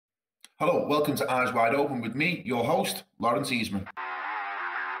Hello, welcome to Eyes Wide Open with me, your host, Lawrence Eastman.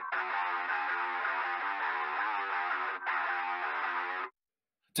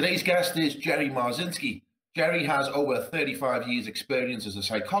 Today's guest is Jerry Marzinsky. Jerry has over 35 years experience as a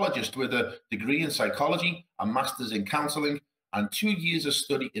psychologist with a degree in psychology, a master's in counseling, and 2 years of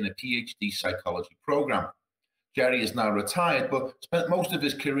study in a PhD psychology program. Jerry is now retired, but spent most of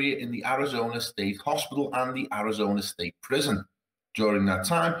his career in the Arizona State Hospital and the Arizona State Prison. During that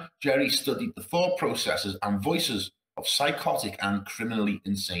time, Jerry studied the thought processes and voices of psychotic and criminally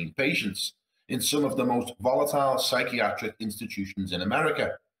insane patients in some of the most volatile psychiatric institutions in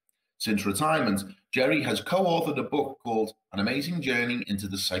America. Since retirement, Jerry has co-authored a book called An Amazing Journey into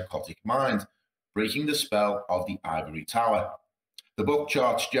the Psychotic Mind, Breaking the Spell of the Ivory Tower. The book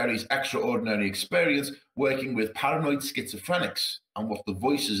charts Jerry's extraordinary experience working with paranoid schizophrenics and what the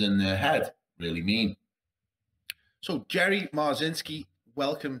voices in their head really mean. So, Jerry Marzinsky,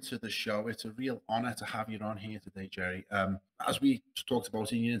 welcome to the show. It's a real honor to have you on here today, Jerry. As we talked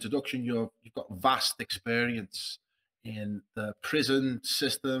about in your introduction, you've got vast experience in the prison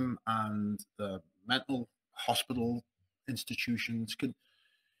system and the mental hospital institutions. Could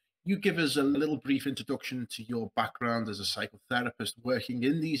you give us a little brief introduction to your background as a psychotherapist working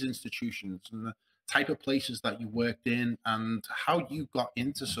in these institutions and the type of places that you worked in and how you got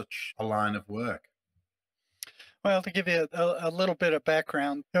into such a line of work? Well, to give you a little bit of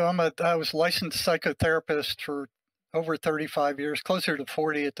background, I was a licensed psychotherapist for over 35 years, closer to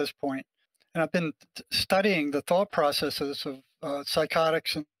 40 at this point. And I've been studying the thought processes of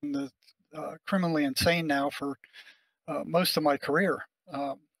psychotics and the criminally insane now for most of my career.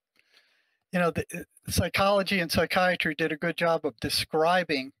 The psychology and psychiatry did a good job of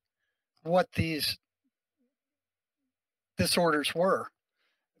describing what these disorders were.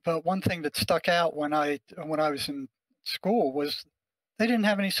 But one thing that stuck out when I was in school was they didn't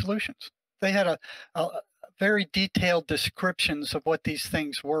have any solutions. They had a very detailed descriptions of what these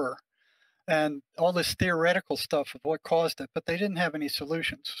things were and all this theoretical stuff of what caused it, but they didn't have any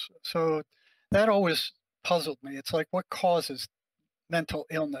solutions. So that always puzzled me. It's like, what causes mental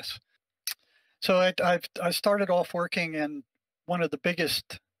illness? So I started off working in one of the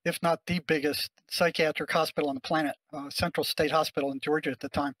biggest, if not the biggest, psychiatric hospital on the planet, Central State Hospital in Georgia at the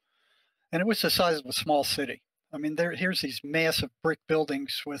time. And it was the size of a small city. I mean, here's these massive brick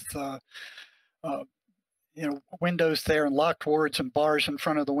buildings with, windows there and locked wards and bars in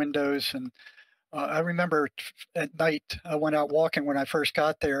front of the windows. And I remember at night, I went out walking when I first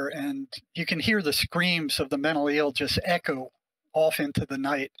got there, and you can hear the screams of the mentally ill just echo off into the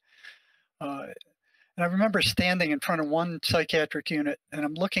night. And I remember standing in front of one psychiatric unit, and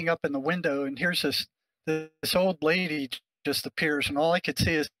I'm looking up in the window, and here's this old lady just appears, and all I could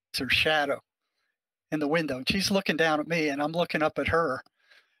see is her shadow in the window. And she's looking down at me, and I'm looking up at her,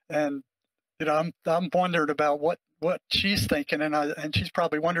 and I'm wondering about what she's thinking, and she's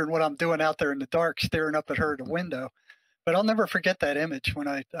probably wondering what I'm doing out there in the dark, staring up at her at the window. But I'll never forget that image when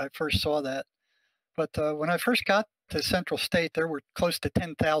I first saw that. But when I first got to Central State, there were close to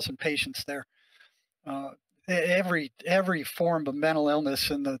 10,000 patients there. Every form of mental illness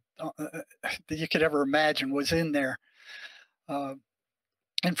that you could ever imagine was in there.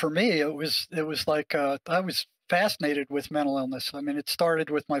 And for me, it was like I was fascinated with mental illness. I mean, it started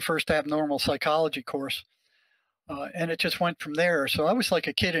with my first abnormal psychology course, and it just went from there. So I was like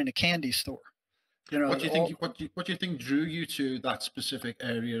a kid in a candy store. What do you think? What do you think drew you to that specific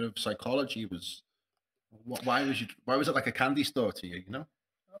area of psychology? Why was it like a candy store to you?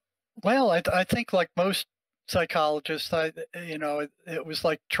 Well, I think like most psychologists, it was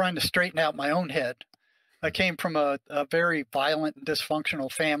like trying to straighten out my own head. I came from a very violent and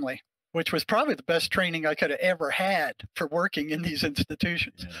dysfunctional family, which was probably the best training I could have ever had for working in these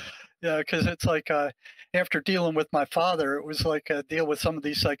institutions. Yeah, because it's like after dealing with my father, it was like deal with some of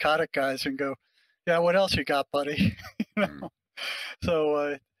these psychotic guys and go, yeah, what else you got, buddy?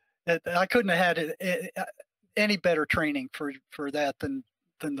 So I couldn't have had any better training for that than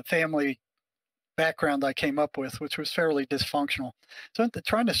the family background I came up with, which was fairly dysfunctional. So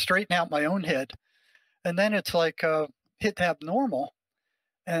trying to straighten out my own head. And then it's like hit abnormal.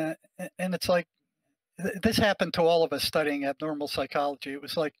 And it's like, this happened to all of us studying abnormal psychology. It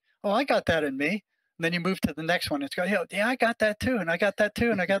was like, oh, I got that in me. And then you move to the next one. It's going, yeah, I got that too. And I got that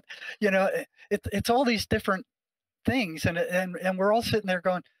too. And I got, it's all these different things. And we're all sitting there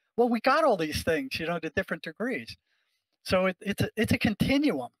going, well, we got all these things, to different degrees. So it's a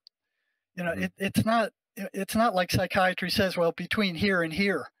continuum. It's not like psychiatry says, well, between here and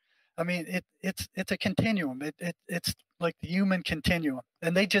here. I mean, it's a continuum. It's like the human continuum,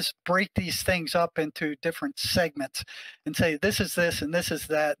 and they just break these things up into different segments and say this is this and this is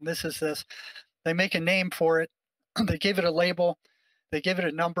that and this is this. They make a name for it. They give it a label. They give it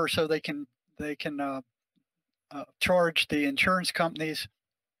a number so they can charge the insurance companies,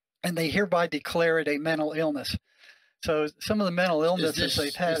 and they hereby declare it a mental illness. So some of the mental illnesses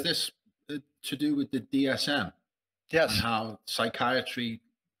they've had. Is this to do with the DSM? Yes. And how psychiatry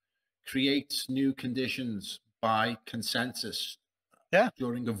creates new conditions by consensus. Yeah.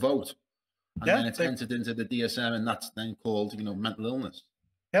 During a vote, and then it's entered into the DSM, and that's then called, mental illness.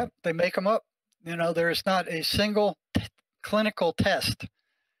 Yep, they make them up. There is not a single clinical test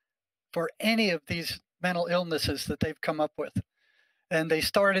for any of these mental illnesses that they've come up with. And they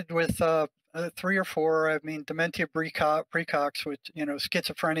started with 3 or 4. I mean, dementia precox, which,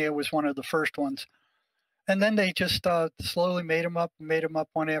 schizophrenia was one of the first ones. And then they just slowly made them up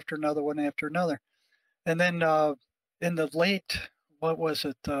one after another, one after another. And then in the late, what was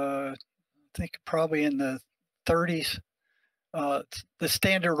it? I think probably in the 30s, the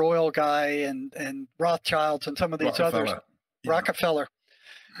Standard Oil guy and Rothschilds and some of these others, Rockefeller,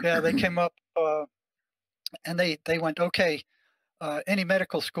 they came up and they went, okay, any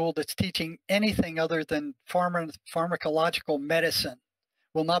medical school that's teaching anything other than pharmacological medicine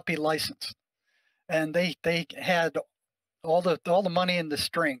will not be licensed. And they had all the money in the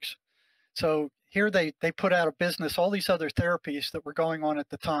strings. So here they put out of business all these other therapies that were going on at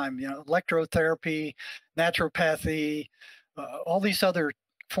the time, electrotherapy, naturopathy, all these other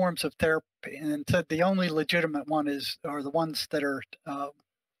forms of therapy, and said the only legitimate one are the ones that are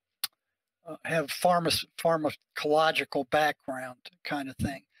have pharmacological background kind of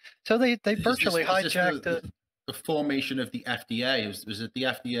thing. So they virtually hijacked the formation of the FDA. Was it the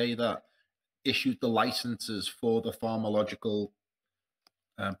FDA that issued the licenses for the pharmacological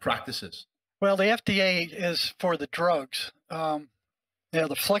practices? Well, the FDA is for the drugs. The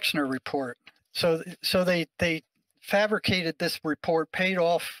Flexner report. So they fabricated this report, paid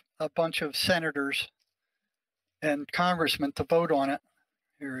off a bunch of senators and congressmen to vote on it.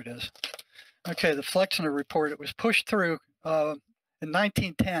 Here it is. Okay, the Flexner report. It was pushed through in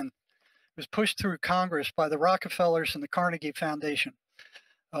 1910. It was pushed through Congress by the Rockefellers and the Carnegie Foundation.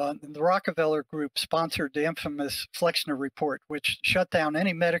 The Rockefeller Group sponsored the infamous Flexner Report, which shut down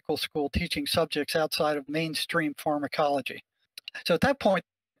any medical school teaching subjects outside of mainstream pharmacology. So at that point,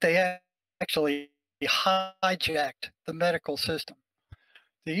 they actually hijacked the medical system.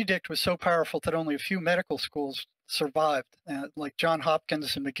 The edict was so powerful that only a few medical schools survived, like Johns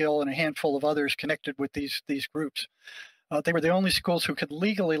Hopkins and McGill and a handful of others connected with these groups. They were the only schools who could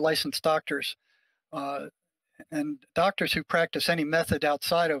legally license doctors. And doctors who practice any method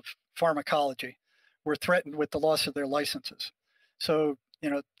outside of pharmacology were threatened with the loss of their licenses. So,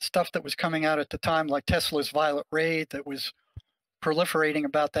 stuff that was coming out at the time, like Tesla's violet ray that was proliferating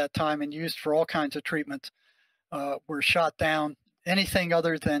about that time and used for all kinds of treatments, were shot down. Anything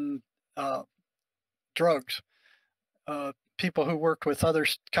other than drugs. People who worked with other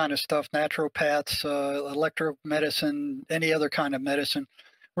kind of stuff, naturopaths, electromedicine, any other kind of medicine,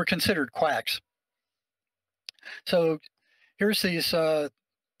 were considered quacks. So here's these, the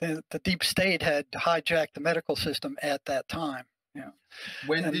deep state had hijacked the medical system at that time.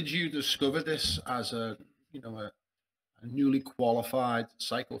 When did you discover this as a newly qualified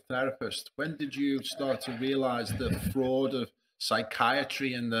psychotherapist? When did you start to realize the fraud of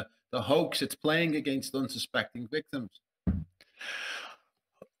psychiatry and the hoax it's playing against unsuspecting victims?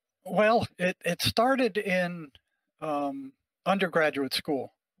 Well, it started in undergraduate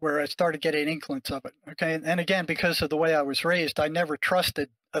school, where I started getting inklings of it. Okay. And again, because of the way I was raised, I never trusted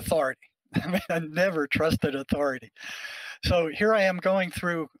authority. I never trusted authority. So here I am going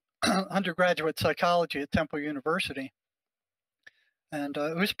through undergraduate psychology at Temple University. And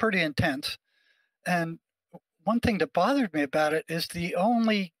it was pretty intense. And one thing that bothered me about it is the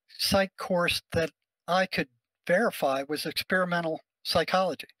only psych course that I could verify was experimental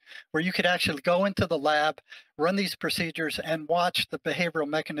psychology, where you could actually go into the lab, run these procedures, and watch the behavioral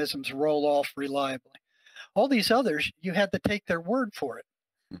mechanisms roll off reliably. All these others, you had to take their word for it.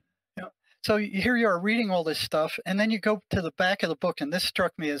 So here you are reading all this stuff, and then you go to the back of the book, and this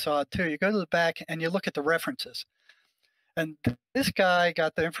struck me as odd too. You go to the back and you look at the references. And this guy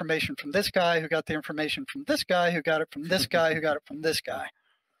got the information from this guy, who got the information from this guy, who got it from this guy, who got it from this guy.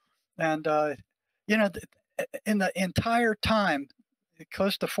 And, in the entire time,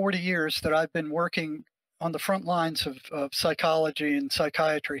 close to 40 years that I've been working on the front lines of psychology and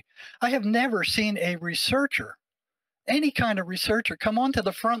psychiatry, I have never seen a researcher, any kind of researcher, come onto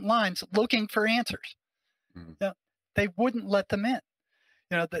the front lines looking for answers. Mm-hmm. They wouldn't let them in.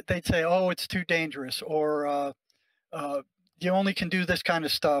 They'd say, oh, it's too dangerous, or you only can do this kind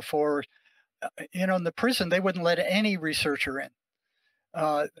of stuff, or you know, in the prison they wouldn't let any researcher in.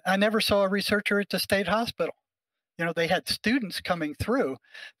 I never saw a researcher at the state hospital. You know, they had students coming through,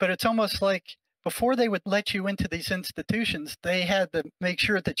 but it's almost like before they would let you into these institutions, they had to make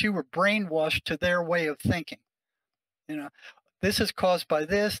sure that you were brainwashed to their way of thinking. You know, this is caused by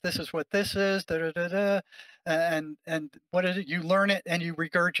this. This is what this is. Da, da, da, da, and what is it? You learn it and you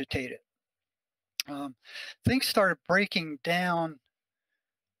regurgitate it. Things started breaking down.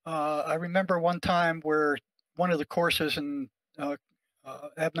 I remember one time where one of the courses in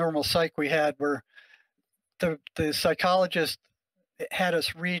abnormal psych we had, where the psychologist had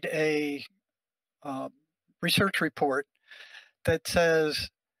us read a research report that says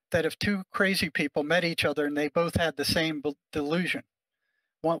that if two crazy people met each other and they both had the same delusion,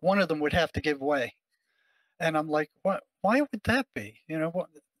 one of them would have to give way. And I'm like, what? Why would that be? You know,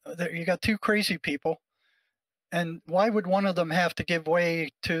 you got two crazy people, and why would one of them have to give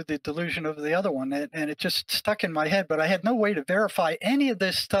way to the delusion of the other one? And it just stuck in my head, but I had no way to verify any of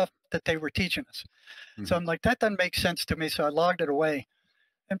this stuff that they were teaching us. Mm-hmm. So I'm like, that doesn't make sense to me. So I logged it away.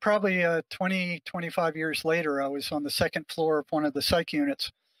 And probably 20, 25 years later, I was on the second floor of one of the psych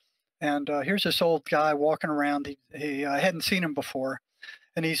units. And here's this old guy walking around. I hadn't seen him before.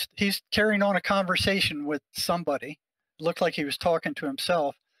 And he's carrying on a conversation with somebody. It looked like he was talking to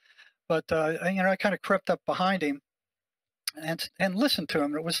himself. But, you know, I kind of crept up behind him and listened to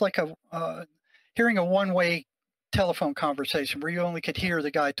him. It was like hearing a one-way telephone conversation where you only could hear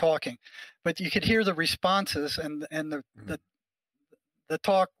the guy talking. But you could hear the responses, and the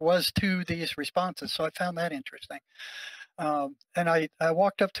talk was to these responses. So I found that interesting. And I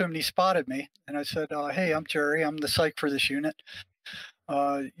walked up to him and he spotted me. And I said, hey, I'm Jerry. I'm the psych for this unit.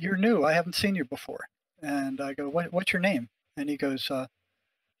 You're new. I haven't seen you before. And I go, what's your name? And he goes,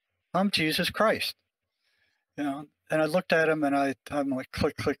 I'm Jesus Christ. You know, and I looked at him and I'm like,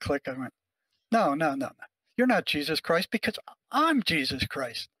 click, click, click. I went, no. You're not Jesus Christ, because I'm Jesus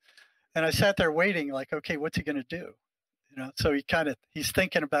Christ. And I sat there waiting like, okay, what's he going to do? You know, so he's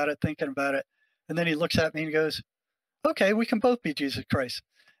thinking about it. And then he looks at me and goes, okay, we can both be Jesus Christ.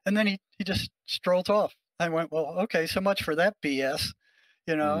 And then he just strolls off. I went, well, okay, so much for that BS,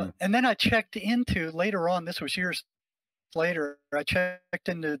 you know. Mm-hmm. And then I checked into, later on, this was years later, I checked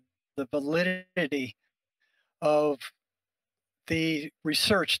into the validity of the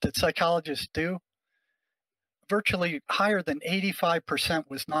research that psychologists do. Virtually higher than 85%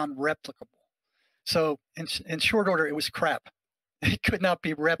 was non-replicable. So in short order, it was crap. It could not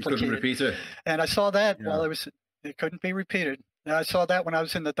be replicated. You couldn't repeat it. And I saw that while it couldn't be repeated. And I saw that when I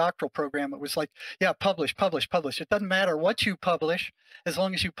was in the doctoral program. It was like, yeah, publish. It doesn't matter what you publish as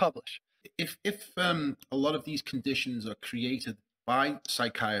long as you publish. If a lot of these conditions are created by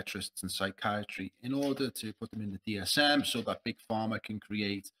psychiatrists and psychiatry in order to put them in the DSM so that big pharma can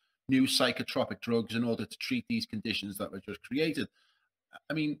create new psychotropic drugs in order to treat these conditions that were just created,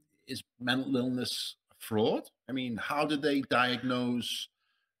 I mean, is mental illness a fraud? I mean, how do they diagnose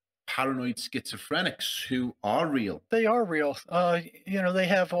paranoid schizophrenics who are real? They are real. You know, they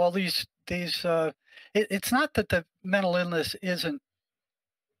have all these. It's not that the mental illness isn't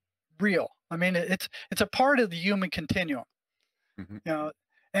real. I mean, it's a part of the human continuum. Mm-hmm. You know,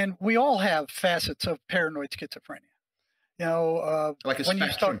 and we all have facets of paranoid schizophrenia. You know, like a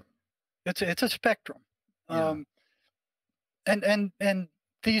spectrum. It's a spectrum. Yeah. And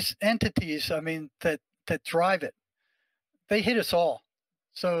these entities, I mean, that drive it, they hit us all.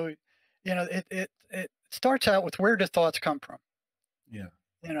 So, you know, it starts out with, where do thoughts come from? Yeah.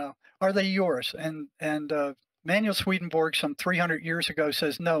 You know, are they yours? And Manuel Swedenborg some 300 years ago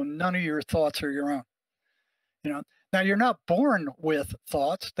says, no, none of your thoughts are your own. You know, now you're not born with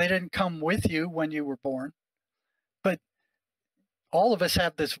thoughts. They didn't come with you when you were born. But all of us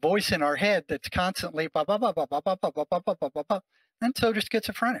have this voice in our head that's constantly ba ba ba ba ba ba ba ba ba ba ba ba ba, and so do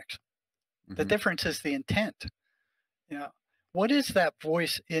schizophrenics. Mm-hmm. The difference is the intent. You know, what is that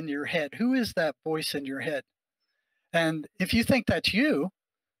voice in your head? Who is that voice in your head? And if you think that's you,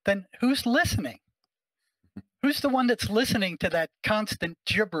 then who's listening? Who's the one that's listening to that constant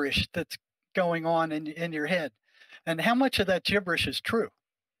gibberish that's going on in your head? And how much of that gibberish is true?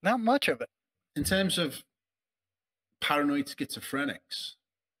 Not much of it. In terms of paranoid schizophrenics,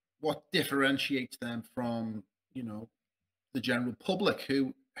 what differentiates them from, you know, the general public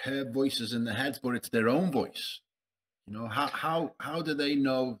who hear voices in their heads, but it's their own voice? You know, how do they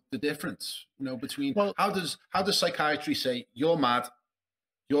know the difference? You know, between, well, how does psychiatry say you're mad,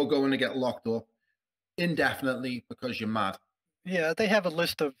 you're going to get locked up indefinitely because you're mad? Yeah, they have a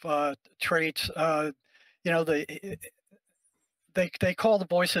list of traits. You know, they call the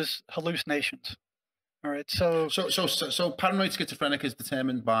voices hallucinations. All right. So paranoid schizophrenic is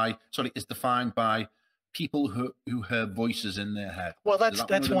defined by people who hear voices in their head. Well, Is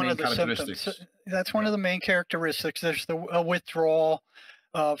that's one one of of the the main symptoms. characteristics? That's one of the main characteristics. There's a withdrawal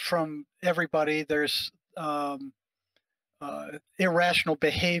from everybody. There's irrational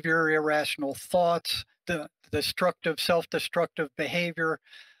behavior, irrational thoughts, the destructive, self-destructive behavior,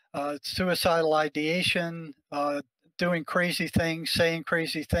 suicidal ideation, doing crazy things, saying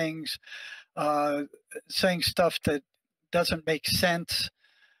crazy things, saying stuff that doesn't make sense,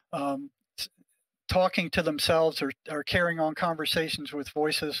 um, talking to themselves, or carrying on conversations with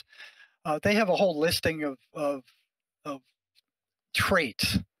voices. They have a whole listing of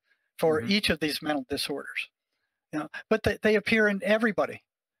traits for each of these mental disorders. But they appear in everybody,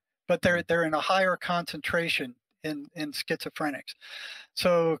 but they're in a higher concentration in schizophrenics.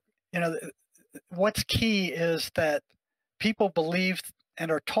 So what's key is that people believe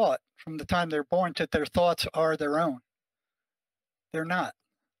and are taught from the time they're born that their thoughts are their own. They're not.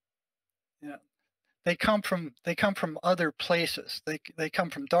 They come from other places. They come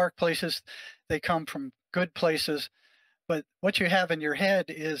from dark places. They come from good places. But what you have in your head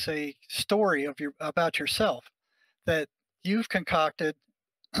is a story about yourself that you've concocted,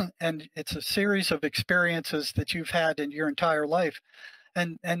 and it's a series of experiences that you've had in your entire life,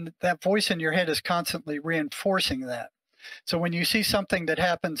 and that voice in your head is constantly reinforcing that. So when you see something that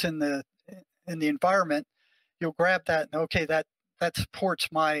happens in the environment, you'll grab that and okay, that supports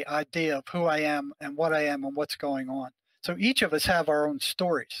my idea of who I am and what's going on. So each of us have our own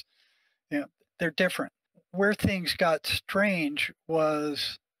stories. They're different. Where things got strange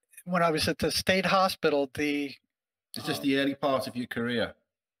was when I was at the state hospital. It's just the early part of your career.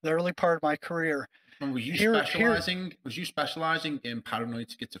 The early part of my career. And was you specializing in paranoid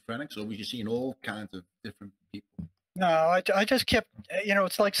schizophrenics, or was you seeing all kinds of different people? No, I just kept,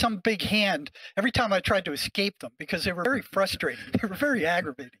 it's like some big hand every time I tried to escape them, because they were very frustrating. They were very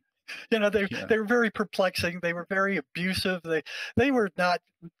aggravating. They were very perplexing. They were very abusive. They were not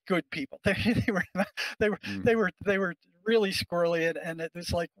good people. They were really squirrely, and it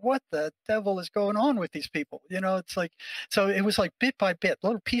was like, what the devil is going on with these people? It's like, so it was like bit by bit,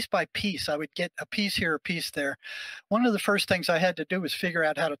 little piece by piece. I would get a piece here, a piece there. One of the first things I had to do was figure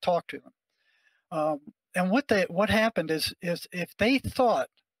out how to talk to them. And what happened is if they thought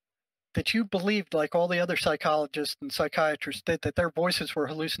that you believed, like all the other psychologists and psychiatrists did, that their voices were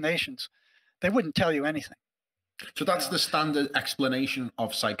hallucinations, they wouldn't tell you anything. So that's the standard explanation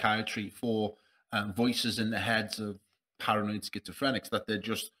of psychiatry for voices in the heads of paranoid schizophrenics, that they're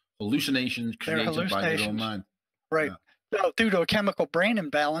just hallucinations created by their own mind. Right. Yeah. So due to a chemical brain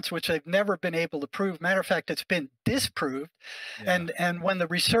imbalance, which they've never been able to prove. Matter of fact, it's been disproved. Yeah. And when the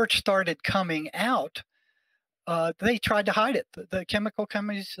research started coming out, they tried to hide it. The chemical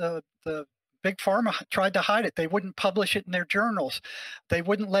companies, the big pharma, tried to hide it. They wouldn't publish it in their journals. They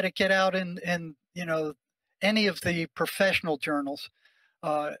wouldn't let it get out in any of the professional journals,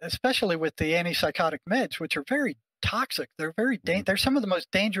 especially with the antipsychotic meds, which are very toxic. They're they're some of the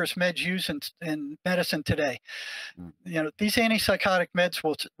most dangerous meds used in medicine today. These antipsychotic meds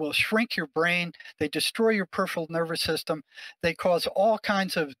will shrink your brain. They destroy your peripheral nervous system. They cause all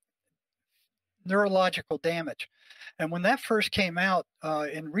kinds of neurological damage. And when that first came out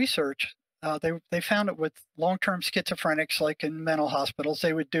in research, they found it with long-term schizophrenics, like in mental hospitals.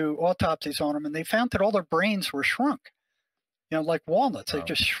 They would do autopsies on them, and they found that all their brains were shrunk, like walnuts. They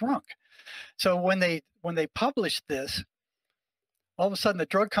just shrunk. So when they published this, all of a sudden the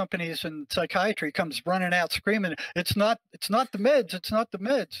drug companies and psychiatry comes running out screaming, it's not the meds, it's not the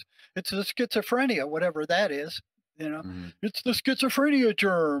meds, it's the schizophrenia, whatever that is. It's the schizophrenia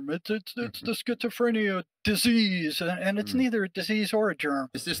germ. It's the schizophrenia disease, and it's neither a disease or a germ.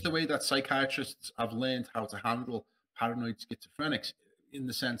 Is this the way that psychiatrists have learned how to handle paranoid schizophrenics, in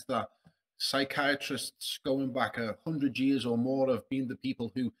the sense that psychiatrists going back 100 years or more have been the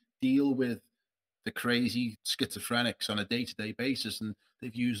people who deal with the crazy schizophrenics on a day-to-day basis, and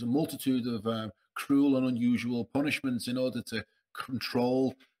they've used a multitude of cruel and unusual punishments in order to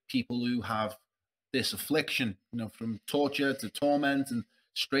control people who have this affliction, from torture to torment and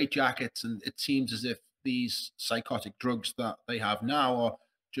straitjackets. And it seems as if these psychotic drugs that they have now are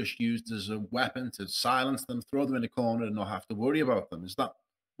just used as a weapon to silence them, throw them in a corner, and not have to worry about them. Is that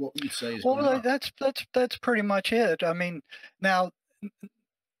what you'd say is going on? That's pretty much it. I mean, now,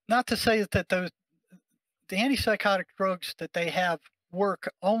 not to say that the antipsychotic drugs that they have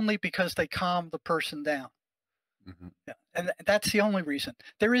work only because they calm the person down. Yeah. And that's the only reason.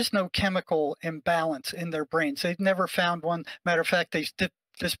 There is no chemical imbalance in their brains. They've never found one. Matter of fact, they've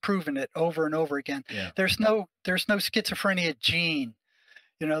disproven it over and over again. Yeah. There's no schizophrenia gene,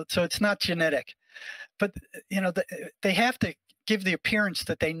 so it's not genetic. but they have to give the appearance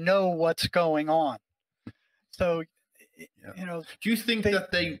that they know what's going on. So, do you think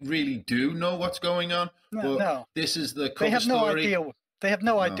that they really do know what's going on? No. This is the cover they have no story. idea. They have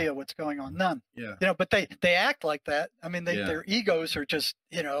no idea what's going on. None. Yeah. But they act like that. I mean, their egos are just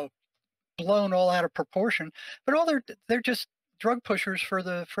blown all out of proportion. But they're just drug pushers for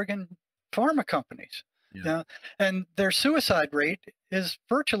the friggin' pharma companies. Yeah. And their suicide rate is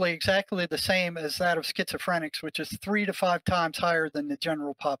virtually exactly the same as that of schizophrenics, which is 3 to 5 times higher than the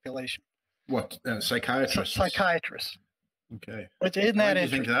general population. What, psychiatrists? Psychiatrists. Okay. But isn't that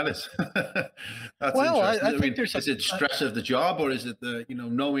interesting? What do you think that is? That's well, interesting. I think there's is it stress of the job, or is it the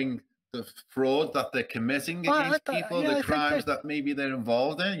knowing the fraud that they're committing against people, the crimes that maybe they're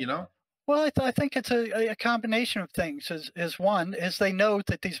involved in? Well, I think it's a combination of things. Is one is they know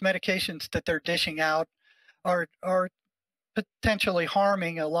that these medications that they're dishing out are potentially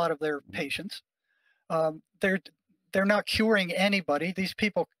harming a lot of their patients. They're not curing anybody. These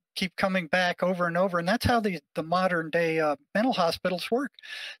people keep coming back over and over, and that's how the modern day mental hospitals work.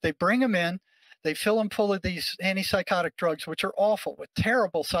 They bring them in, they fill them full of these antipsychotic drugs, which are awful with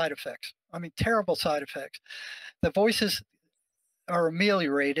terrible side effects. I mean, terrible side effects. The voices are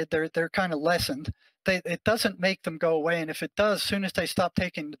ameliorated. They're kind of lessened. It doesn't make them go away, and if it does, as soon as they stop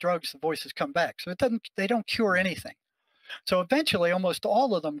taking the drugs, the voices come back. So they don't cure anything. So eventually, almost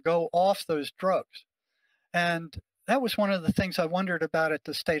all of them go off those drugs, and that was one of the things I wondered about at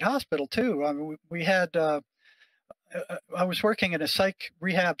the state hospital too. I mean, we had I was working in a psych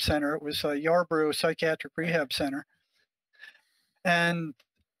rehab center. It was a Yarborough Psychiatric Rehab Center, and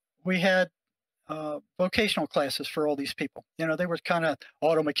we had vocational classes for all these people. They were kind of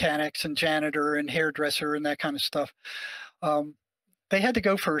auto mechanics and janitor and hairdresser and that kind of stuff. They had to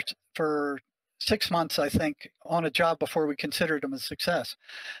go for 6 months, I think, on a job before we considered them a success.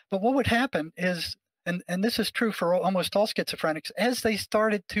 But what would happen is, and this is true for almost all schizophrenics, as they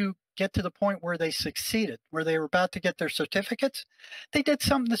started to get to the point where they succeeded, where they were about to get their certificates, they did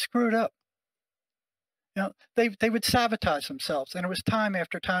something to screw it up. They would sabotage themselves, and it was time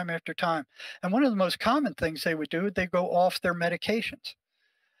after time after time. And one of the most common things they would do, they go off their medications.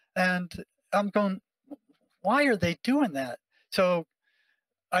 And I'm going, why are they doing that? So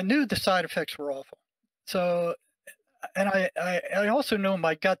I knew the side effects were awful. So, and I also know in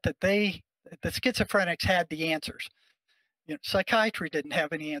my gut that the schizophrenics had the answers. Psychiatry didn't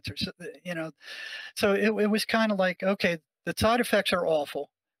have any answers. So it was kind of like, okay, the side effects are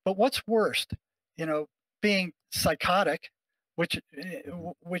awful, but what's worst? Being psychotic, which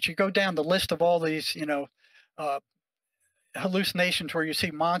you go down the list of all these, hallucinations where you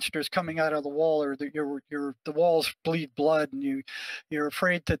see monsters coming out of the wall, or the walls bleed blood, and you're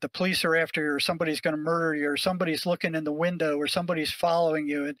afraid that the police are after you, or somebody's going to murder you, or somebody's looking in the window, or somebody's following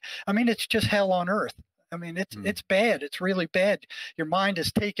you. And I mean, it's just hell on earth. I mean, it's bad. It's really bad. Your mind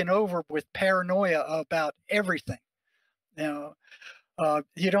is taken over with paranoia about everything.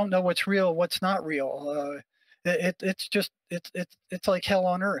 You don't know what's real, what's not real. It's like hell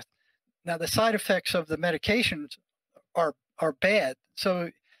on earth. Now, the side effects of the medications are bad.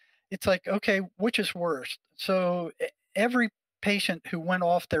 So it's like, okay, which is worse? So every patient who went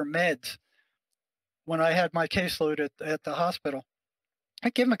off their meds, when I had my caseload at the hospital,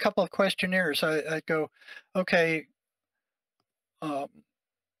 I'd give them a couple of questionnaires. I'd go, okay,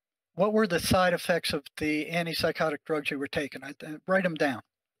 what were the side effects of the antipsychotic drugs you were taking? I'd write them down.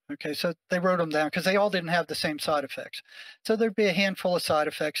 Okay, so they wrote them down because they all didn't have the same side effects. So there'd be a handful of side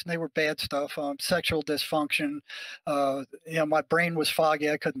effects, and they were bad stuff. Sexual dysfunction. My brain was foggy.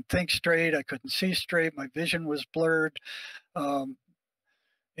 I couldn't think straight. I couldn't see straight. My vision was blurred. I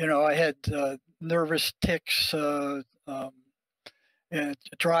had nervous tics,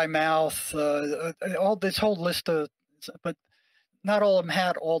 dry mouth, all this whole list of, but not all of them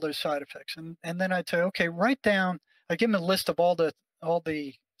had all those side effects. And then I'd say, okay, write down. I give them a list of all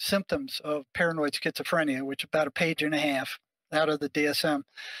the symptoms of paranoid schizophrenia, which is about a page and a half out of the DSM.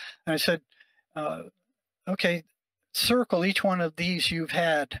 And I said, okay, circle each one of these you've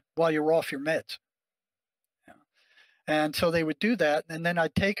had while you're off your meds. And so they would do that. And then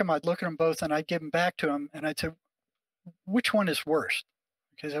I'd take them, I'd look at them both, and I'd give them back to them. And I'd say, which one is worse?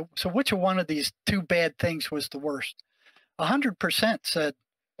 Okay, so which one of these two bad things was the worst? 100% said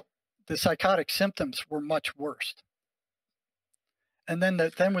the psychotic symptoms were much worse. And then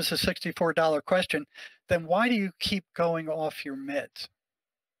was the $64 question. Then why do you keep going off your meds?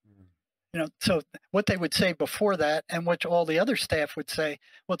 So what they would say before that, and what all the other staff would say,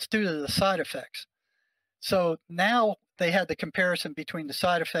 well, it's due to the side effects. So now they had the comparison between the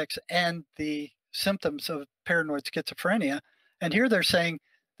side effects and the symptoms of paranoid schizophrenia. And here they're saying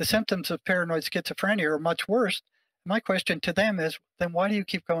the symptoms of paranoid schizophrenia are much worse. My question to them is, then why do you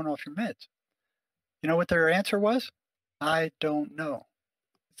keep going off your meds? You know what their answer was? I don't know.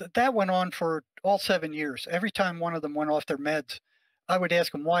 That went on for all 7 years. Every time one of them went off their meds, I would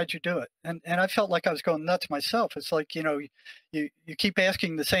ask them, why'd you do it? And I felt like I was going nuts myself. It's like, you know, you keep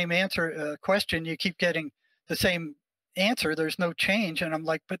asking the same question, you keep getting the same answer. There's no change. And I'm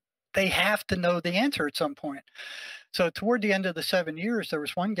like, but they have to know the answer at some point. So toward the end of the 7 years, there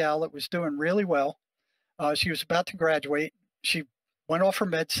was one gal that was doing really well. She was about to graduate. She went off her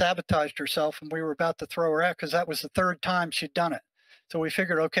meds, sabotaged herself, and we were about to throw her out because that was the third time she'd done it. So we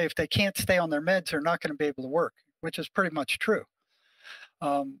figured, okay, if they can't stay on their meds, they're not going to be able to work, which is pretty much true.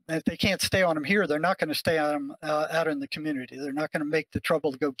 And if they can't stay on them here, they're not going to stay on them out in the community. They're not going to make the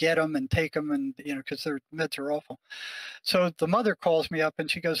trouble to go get them and take them, and you know, because their meds are awful. So the mother calls me up and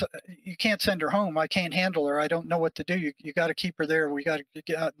she goes, "You can't send her home. I can't handle her. I don't know what to do. You got to keep her there. We got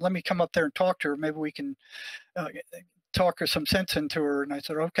to let me come up there and talk to her. Maybe we can talk her some sense into her." And I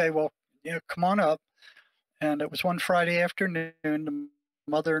said, "Okay, well, you know, come on up." And it was one Friday afternoon. The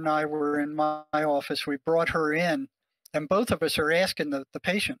mother and I were in my office. We brought her in. And both of us are asking the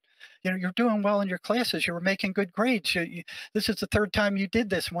patient, you know, you're doing well in your classes. You were making good grades. This is the third time you did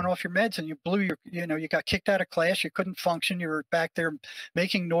this, went off your meds, and you blew your, you know, you got kicked out of class. You couldn't function. You were back there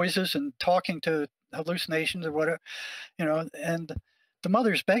making noises and talking to hallucinations or whatever, you know. And the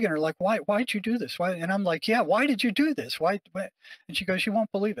mother's begging her, like, why'd you do this? Why? And I'm like, yeah, why did you do this? Why? And she goes, you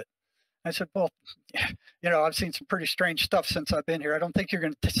won't believe it. I said, well, you know, I've seen some pretty strange stuff since I've been here. I don't think you're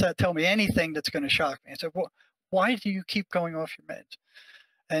going to tell me anything that's going to shock me. I said, well, why do you keep going off your meds?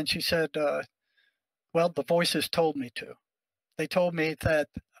 And she said, well, the voices told me to. They told me that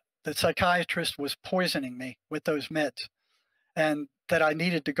the psychiatrist was poisoning me with those meds and that I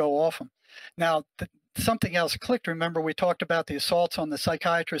needed to go off them. Now, something else clicked. Remember, we talked about the assaults on the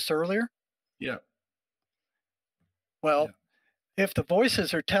psychiatrist earlier? Yeah. Well, if the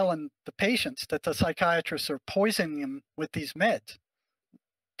voices are telling the patients that the psychiatrists are poisoning them with these meds,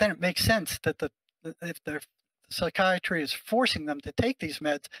 then it makes sense that if the psychiatry is forcing them to take these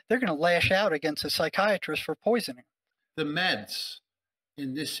meds, they're going to lash out against the psychiatrist for poisoning. The meds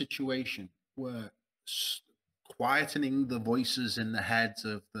in this situation were quietening the voices in the heads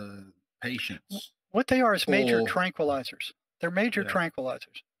of the patients. What they are is major tranquilizers. They're major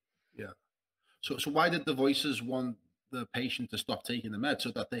tranquilizers. Yeah. So why did the voices want the patient to stop taking the meds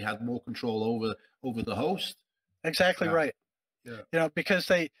so that they had more control over the host? Exactly right. Yeah. You know, because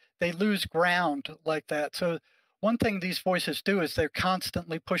they lose ground like that. So one thing these voices do is they're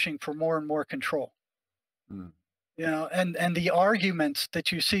constantly pushing for more and more control. You know, and the arguments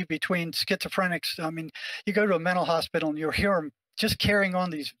that you see between schizophrenics, I mean, you go to a mental hospital and you'll hear them just carrying on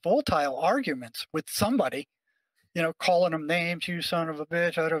these volatile arguments with somebody, you know, calling them names, you son of a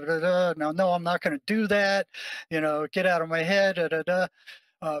bitch, no, I'm not going to do that, you know, get out of my head,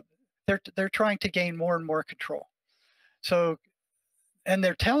 they're trying to gain more and more control. So, and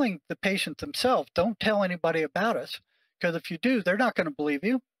they're telling the patient themselves, don't tell anybody about us, because if you do, they're not going to believe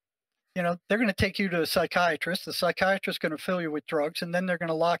you. You know, they're going to take you to a psychiatrist. The psychiatrist is going to fill you with drugs, and then they're going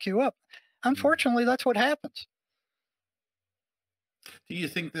to lock you up. Unfortunately, that's what happens. Do you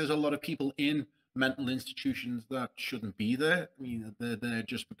think there's a lot of people in mental institutions that shouldn't be there? I mean, they're there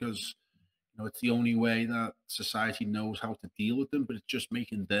just because, you know, it's the only way that society knows how to deal with them, but it's just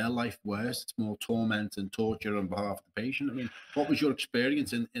making their life worse. It's more torment and torture on behalf of the patient. I mean, what was your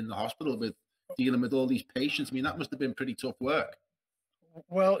experience in the hospital with dealing with all these patients? I mean, that must have been pretty tough work.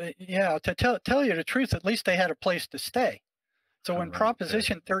 Well, yeah, to tell you the truth, at least they had a place to stay. So when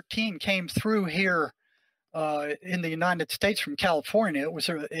Proposition 13 came through here in the United States from California, it was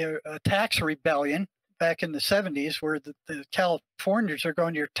a tax rebellion back in the 70s where the Californians are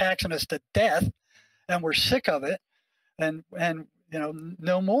going, you're taxing us to death, and we're sick of it, and you know,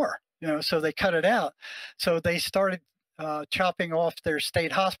 no more. You know, so they cut it out. So they started chopping off their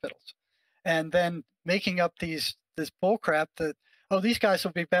state hospitals, and then making up this bullcrap that, oh, these guys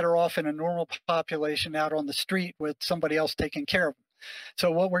will be better off in a normal population out on the street with somebody else taking care of them.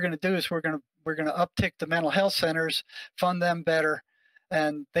 So what we're going to do is we're going to uptick the mental health centers, fund them better,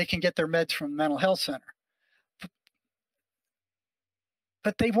 and they can get their meds from the mental health center.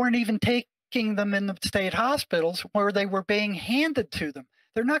 But they weren't even taking them in the state hospitals where they were being handed to them.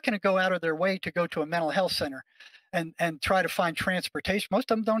 They're not going to go out of their way to go to a mental health center and try to find transportation.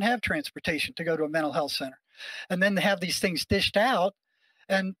 Most of them don't have transportation to go to a mental health center. And then they have these things dished out,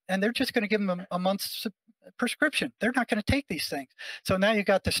 and they're just going to give them a month's prescription. They're not going to take these things. So now you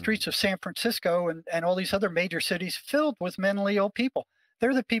got the streets of San Francisco and all these other major cities filled with mentally ill people.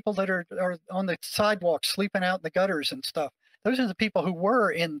 They're the people that are on the sidewalks sleeping out in the gutters and stuff. Those are the people who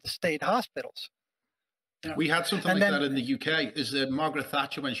were in the state hospitals. You know? We had something And like then- that in the UK. Is that Margaret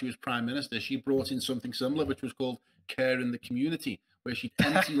Thatcher, when she was prime minister, she brought in something similar, which was called care in the community, where she'd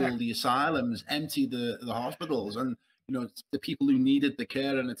empty all the asylums, empty the hospitals, and you know, the people who needed the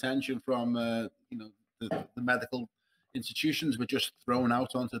care and attention from you know, the medical institutions were just thrown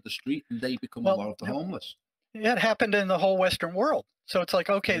out onto the street, and they become a lot of the homeless. It happened in the whole Western world. So it's like,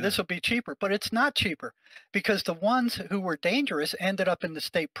 okay, Yeah. this will be cheaper, but it's not cheaper because the ones who were dangerous ended up in the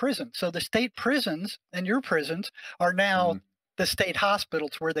state prison. So the state prisons and your prisons are now the state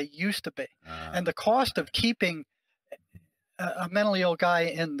hospitals where they used to be. And the cost of keeping a mentally ill guy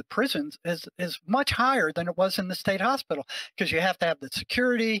in the prisons is much higher than it was in the state hospital, because you have to have the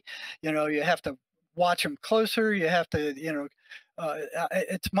security, you know, you have to watch them closer, you have to, you know,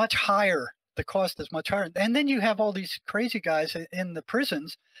 it's much higher. The cost is much higher. And then you have all these crazy guys in the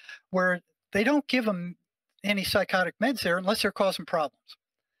prisons where they don't give them any psychotic meds there unless they're causing problems.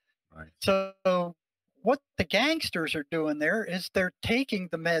 Right. So what the gangsters are doing there is they're taking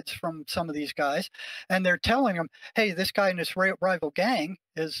the meds from some of these guys and they're telling them, hey, this guy in this rival gang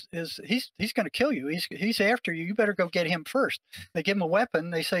he's going to kill you. He's after you. You better go get him first. They give him a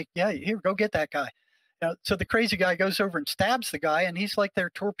weapon. They say, yeah, here, go get that guy. You know, so the crazy guy goes over and stabs the guy, and he's like their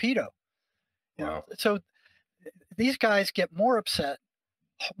torpedo. You know? So these guys get more upset,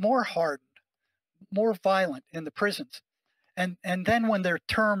 more hardened, more violent in the prisons. And then when their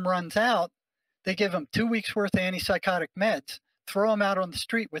term runs out, they give them 2 weeks worth of antipsychotic meds, throw them out on the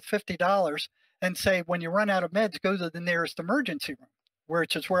street with $50 and say, when you run out of meds, go to the nearest emergency room,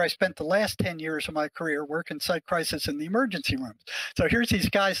 which is where I spent the last 10 years of my career working psych crisis in the emergency rooms. So here's these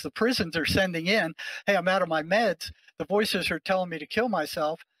guys the prisons are sending in, hey, I'm out of my meds. The voices are telling me to kill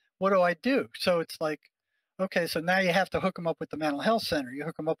myself. What do I do? So it's like, okay, so now you have to hook them up with the mental health center. You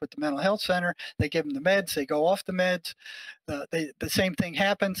hook them up with the mental health center. They give them the meds. They go off the meds. The same thing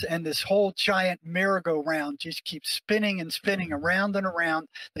happens, and this whole giant merry-go-round just keeps spinning and spinning around and around.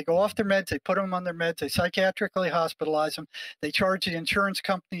 They go off their meds. They put them on their meds. They psychiatrically hospitalize them. They charge the insurance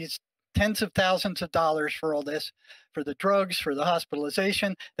companies tens of thousands of dollars for all this, for the drugs, for the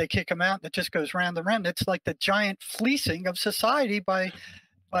hospitalization. They kick them out, and it just goes round and round. It's like the giant fleecing of society by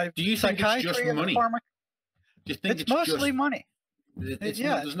Do you think it's just money? Pharma. Do you think It's mostly just, money.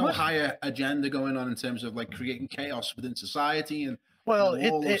 There's no higher agenda going on in terms of like creating chaos within society and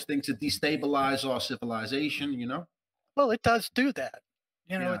all those things to destabilize our civilization, you know? Well, it does do that.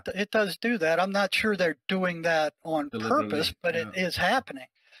 You know, it does do that. I'm not sure they're doing that on purpose, but it is happening.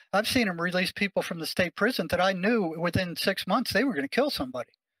 I've seen them release people from the state prison that I knew within 6 months they were going to kill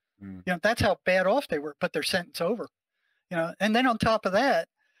somebody. You know, that's how bad off they were, but their sentence over. You know, and then on top of that,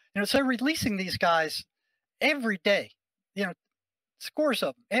 you know, so they're releasing these guys every day, you know, scores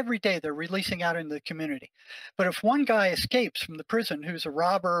of them every day they're releasing out into the community. But if one guy escapes from the prison who's a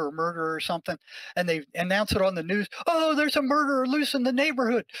robber or murderer or something, and they announce it on the news, oh, there's a murderer loose in the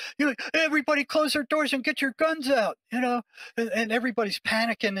neighborhood. Everybody close their doors and get your guns out, you know, and everybody's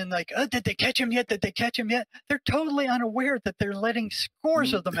panicking and like, oh, did they catch him yet? Did they catch him yet? They're totally unaware that they're letting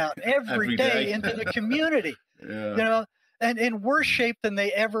scores of them out every day into the community, you know, and in worse shape than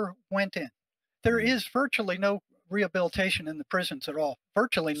they ever went in. There is virtually no rehabilitation in the prisons at all.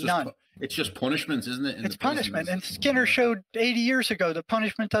 Virtually none. It's just punishment, isn't it? It's punishment. And Skinner showed 80 years ago that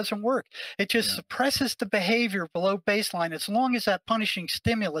punishment doesn't work. It just suppresses the behavior below baseline as long as that punishing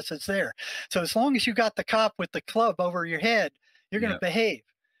stimulus is there. So as long as you got the cop with the club over your head, you're going to behave.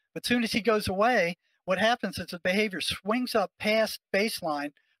 But as soon as he goes away, what happens is the behavior swings up past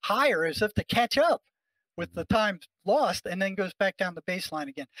baseline higher as if to catch up with the time lost, and then goes back down to baseline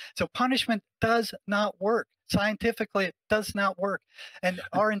again. So punishment does not work. Scientifically, it does not work. And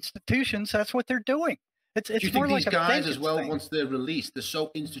our institutions, that's what they're doing. It's Do you more think like these a guys as vengeance well, thing. once they're released, they're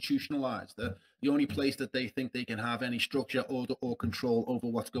so institutionalized, the only place that they think they can have any structure, order, or control over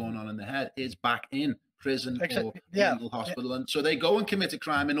what's going on in their head is back in prison or mental hospital. And so they go and commit a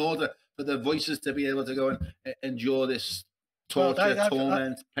crime in order for their voices to be able to go and endure this torture,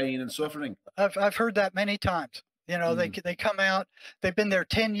 torment, pain, and suffering. I've heard that many times. You know, they come out, they've been there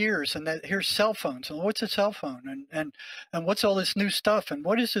 10 years, and here's cell phones. And what's a cell phone? And what's all this new stuff? And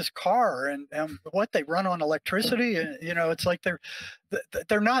what is this car? And what, they run on electricity? And, you know, it's like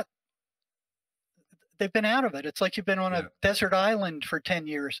they're not, they've been out of it. It's like you've been on a desert island for 10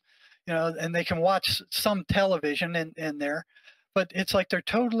 years, you know, and they can watch some television in there, but it's like they're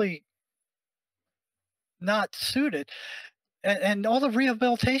totally not suited. And all the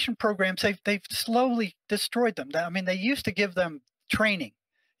rehabilitation programs, they've slowly destroyed them. I mean, they used to give them training.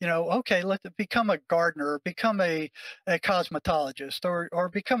 You know, okay, let's become a gardener, or become a cosmetologist, or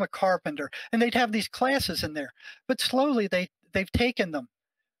become a carpenter. And they'd have these classes in there. But slowly they've taken them,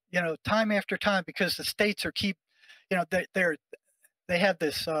 you know, time after time, because the states are keep, you know, they have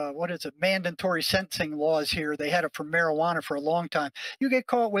this, what is it, mandatory sentencing laws here. They had it for marijuana for a long time. You get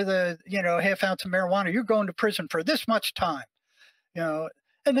caught with a, you know, half ounce of marijuana, you're going to prison for this much time, you know.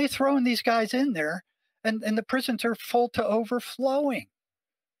 And they throwing these guys in there, and the prisons are full to overflowing.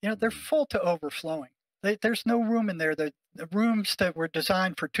 You know, they're full to overflowing. There's no room in there. The rooms that were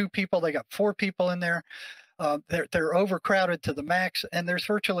designed for 2 people, they got 4 people in there. They're overcrowded to the max, and there's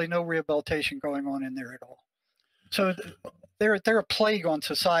virtually no rehabilitation going on in there at all. So they're a plague on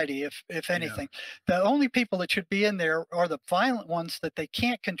society, if anything. Yeah. The only people that should be in there are the violent ones that they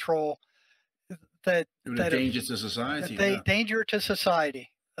can't control. That danger to society. Danger to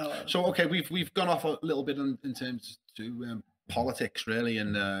society. So okay, we've gone off a little bit in terms to politics, really,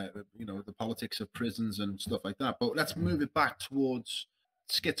 and you know, the politics of prisons and stuff like that. But let's move it back towards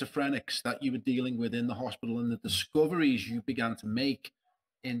schizophrenics that you were dealing with in the hospital, and the discoveries you began to make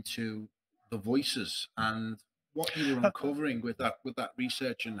into the voices, and what you were uncovering with that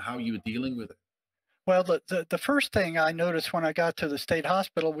research, and how you were dealing with it. Well, the first thing I noticed when I got to the state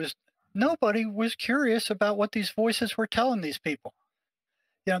hospital was nobody was curious about what these voices were telling these people.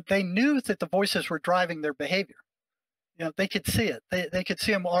 You know, they knew that the voices were driving their behavior. You know, they could see it. They could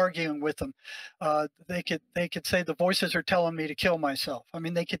see them arguing with them. They could say the voices are telling me to kill myself. I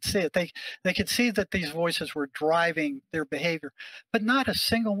mean, they could see it. They could see that these voices were driving their behavior, but not a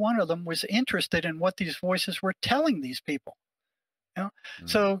single one of them was interested in what these voices were telling these people. You know,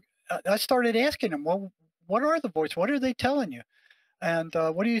 so I started asking them, well, what are the voices? What are they telling you? And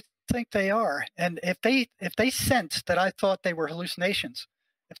what do you think they are? And if they sensed that I thought they were hallucinations,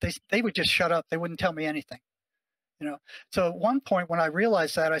 if they would just shut up. They wouldn't tell me anything. You know, so at one point when I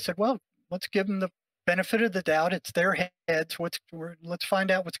realized that, I said, well, let's give them the benefit of the doubt. It's their heads. Let's find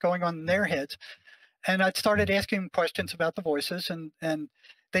out what's going on in their heads. And I started asking them questions about the voices, and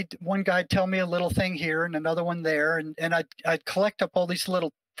one guy'd tell me a little thing here and another one there, and I'd collect up all these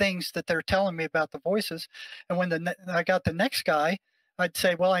little things that they're telling me about the voices. And when I got the next guy, I'd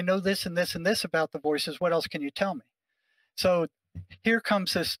say, well, I know this and this and this about the voices. What else can you tell me? So here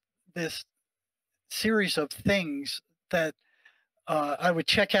comes this series of things that I would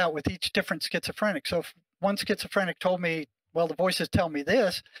check out with each different schizophrenic. So if one schizophrenic told me, well, the voices tell me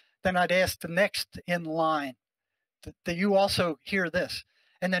this, then I'd ask the next in line, do you also hear this?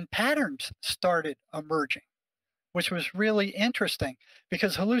 And then patterns started emerging, which was really interesting,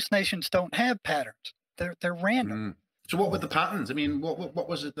 because hallucinations don't have patterns. They're random. So what were the patterns? I mean, what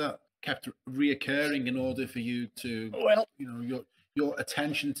was it that kept reoccurring in order for you to, well, you know, your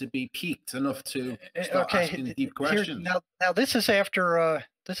attention to be piqued enough to start asking deep questions? Now this is after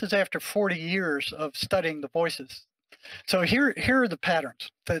 40 years of studying the voices. So here are the patterns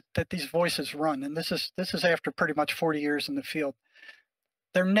that these voices run, and this is after pretty much 40 years in the field.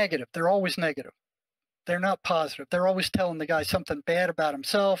 They're negative. They're always negative. They're not positive. They're always telling the guy something bad about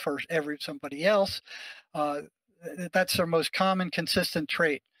himself or somebody else. That's their most common consistent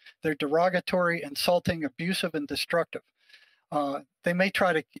trait. They're derogatory, insulting, abusive, and destructive. They may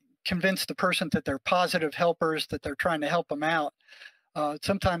try to convince the person that they're positive helpers, that they're trying to help them out.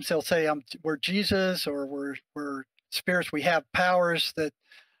 Sometimes they'll say, we're Jesus, or we're spirits, we have powers that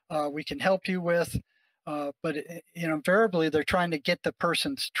we can help you with. But you know, invariably, they're trying to get the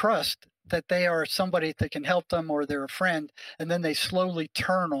person's trust that they are somebody that can help them, or they're a friend, and then they slowly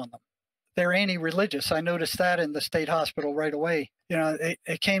turn on them. They're anti-religious. I noticed that in the state hospital right away. You know,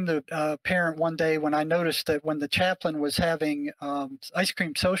 it came to apparent one day when I noticed that when the chaplain was having ice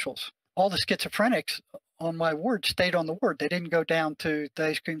cream socials, all the schizophrenics on my ward stayed on the ward. They didn't go down to the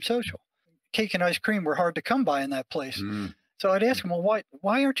ice cream social. Cake and ice cream were hard to come by in that place. So I'd ask them, well,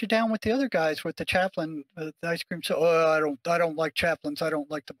 why aren't you down with the other guys, with the chaplain, the ice cream? So, I don't like chaplains. I don't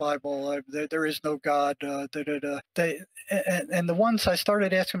like the Bible. There is no God. And the ones I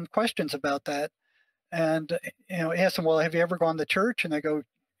started asking questions about that, and you know, asked them, well, have you ever gone to church? And they go,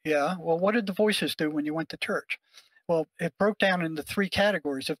 yeah. Well, what did the voices do when you went to church? Well, it broke down into 3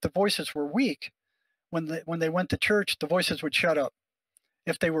 categories. If the voices were weak, when they went to church, the voices would shut up.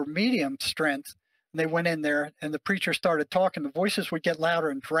 If they were medium strength, and they went in there and the preacher started talking, the voices would get louder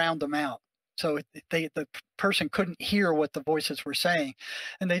and drown them out. So the person couldn't hear what the voices were saying.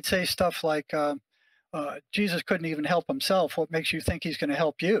 And they'd say stuff like, Jesus couldn't even help himself. What makes you think he's going to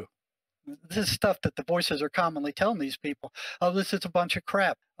help you? This is stuff that the voices are commonly telling these people. Oh, this is a bunch of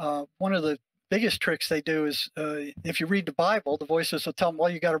crap. One of the biggest tricks they do is if you read the Bible, the voices will tell them, well,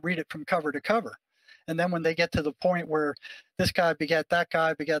 you got to read it from cover to cover. And then when they get to the point where this guy begat that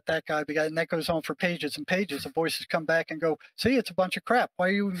guy, begat that guy, begat, and that goes on for pages and pages, the voices come back and go, see, it's a bunch of crap. Why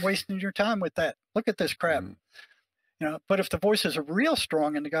are you wasting your time with that? Look at this crap. You know, but if the voices are real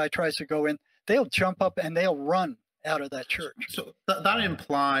strong and the guy tries to go in, they'll jump up and they'll run out of that church. So that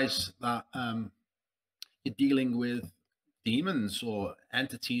implies that you're dealing with demons or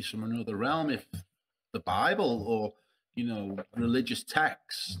entities from another realm. If the Bible or, you know, religious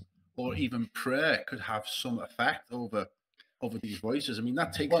texts or even prayer could have some effect over these voices. I mean,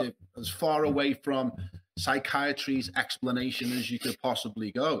 that takes it as far away from psychiatry's explanation as you could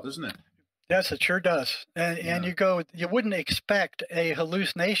possibly go, doesn't it? Yes, it sure does. And you wouldn't expect a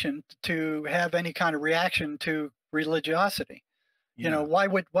hallucination to have any kind of reaction to religiosity. You know, why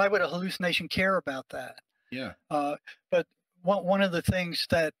would a hallucination care about that? Yeah. But one of the things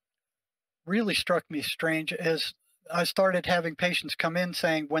that really struck me strange is I started having patients come in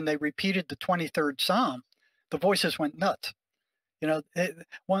saying when they repeated the 23rd Psalm, the voices went nuts. You know,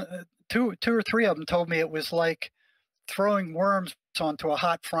 two or three of them told me it was like throwing worms onto a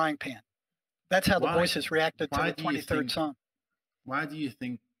hot frying pan. That's how the voices reacted to the 23rd Psalm. Why do you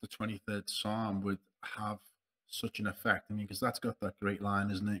think the 23rd Psalm would have such an effect? I mean, because that's got that great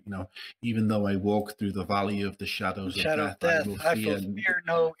line, isn't it? You know, even though I walk through the valley of the shadows of death, I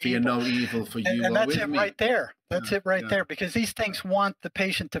will fear no evil, for you and are that's with it me. right there. That's it right there, because these things want the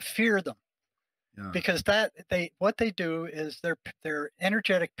patient to fear them. Because what they do is they're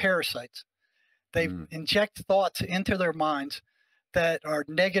energetic parasites. They inject thoughts into their minds that are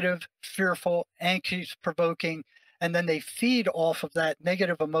negative, fearful, anxious, provoking, and then they feed off of that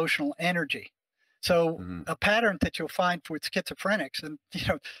negative emotional energy. So a pattern that you'll find with schizophrenics, and you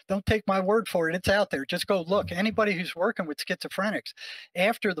know, don't take my word for it, it's out there. Just go look. Anybody who's working with schizophrenics,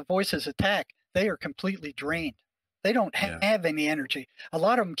 after the voices attack, they are completely drained. They don't have any energy. A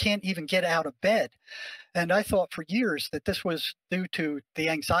lot of them can't even get out of bed. And I thought for years that this was due to the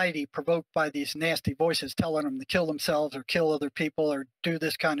anxiety provoked by these nasty voices telling them to kill themselves or kill other people or do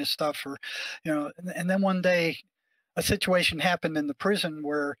this kind of stuff. Or, you know, and then one day a situation happened in the prison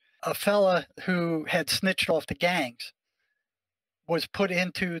where a fella who had snitched off the gangs was put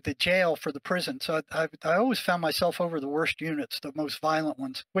into the jail for the prison. So I always found myself over the worst units, the most violent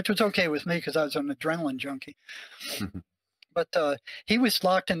ones, which was okay with me because I was an adrenaline junkie. But he was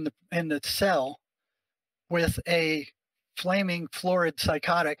locked in the cell with a flaming florid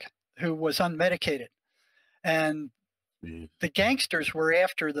psychotic who was unmedicated. And the gangsters were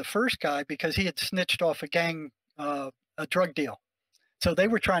after the first guy because he had snitched off a gang, a drug deal. So they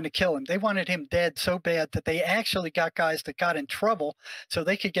were trying to kill him. They wanted him dead so bad that they actually got guys that got in trouble so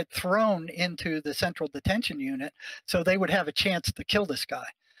they could get thrown into the central detention unit so they would have a chance to kill this guy.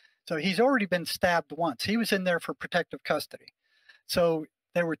 So he's already been stabbed once. He was in there for protective custody. So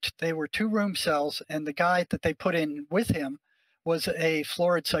they were 2-room cells, and the guy that they put in with him was a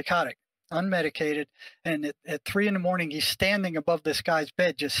florid psychotic, unmedicated. And at 3 in the morning, he's standing above this guy's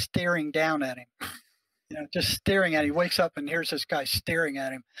bed, just staring down at him. You know, just staring at him. He wakes up and here's this guy staring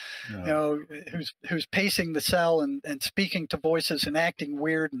at him, you know, who's pacing the cell and speaking to voices and acting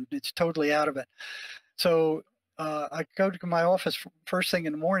weird, and it's totally out of it. So I go to my office first thing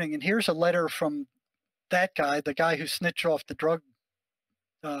in the morning, and here's a letter from that guy, the guy who snitched off the drug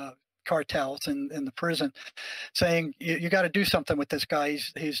cartels in the prison, saying, you got to do something with this guy.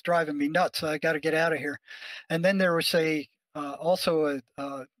 He's driving me nuts. I got to get out of here. And then there was also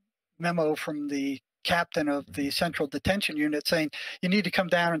a memo from the captain of the central detention unit saying, you need to come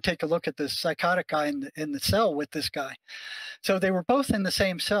down and take a look at this psychotic guy in the cell with this guy. So they were both in the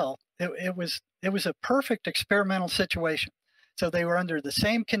same cell. It was a perfect experimental situation. So they were under the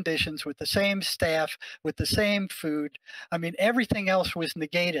same conditions, with the same staff, with the same food. I mean, everything else was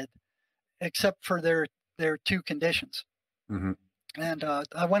negated except for their 2 conditions. And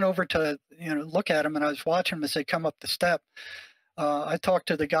I went over to look at them, and I was watching them as they come up the step. I talked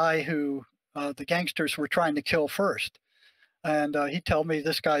to the guy who the gangsters were trying to kill first, and he told me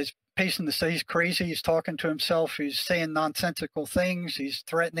this guy's pacing the stage. He's crazy. He's talking to himself. He's saying nonsensical things. He's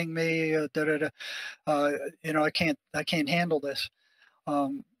threatening me. You know, I can't handle this.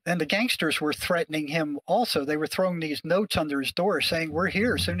 And the gangsters were threatening him also. They were throwing these notes under his door saying, "We're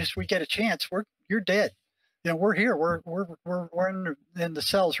here. As soon as we get a chance, you're dead. You know, we're here. We're in the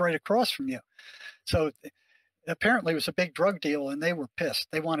cells right across from you." So apparently it was a big drug deal, and they were pissed.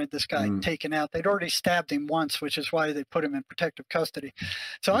 They wanted this guy taken out. They'd already stabbed him once, which is why they put him in protective custody.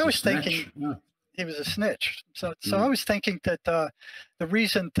 So I was thinking he was a snitch. So I was thinking that the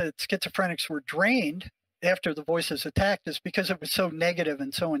reason that schizophrenics were drained after the voices attacked is because it was so negative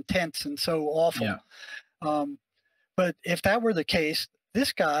and so intense and so awful. But if that were the case,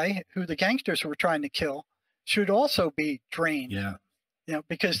 this guy who the gangsters were trying to kill should also be drained. Yeah.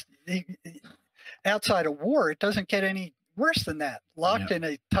 Because outside of war, it doesn't get any worse than that. Locked in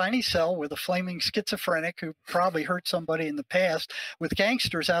a tiny cell with a flaming schizophrenic who probably hurt somebody in the past, with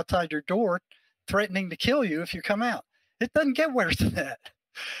gangsters outside your door threatening to kill you if you come out. It doesn't get worse than that.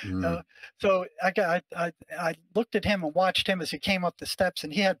 So I looked at him and watched him as he came up the steps,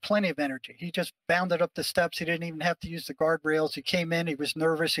 and he had plenty of energy. He just bounded up the steps. He didn't even have to use the guardrails. He came in. He was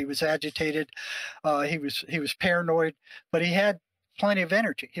nervous. He was agitated. He was paranoid, but he had plenty of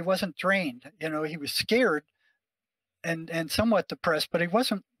energy. He wasn't drained. He was scared and somewhat depressed, but he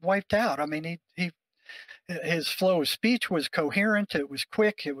wasn't wiped out. I mean, his flow of speech was coherent. It was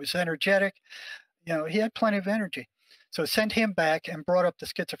quick. It was energetic. He had plenty of energy. So sent him back and brought up the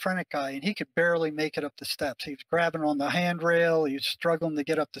schizophrenic guy, and he could barely make it up the steps. He was grabbing on the handrail. He was struggling to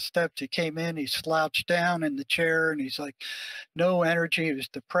get up the steps. He came in, he slouched down in the chair, and he's like, no energy. He was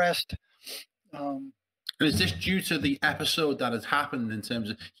depressed. And is this due to the episode that has happened in terms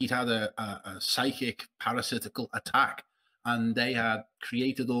of he'd had a psychic parasitical attack, and they had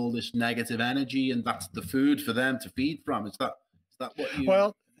created all this negative energy, and that's the food for them to feed from? Is that what you...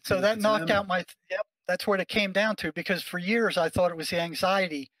 Well, so that knocked out my... Yep. That's what it came down to, because for years I thought it was the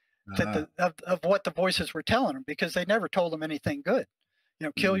anxiety that of what the voices were telling him, because they never told him anything good.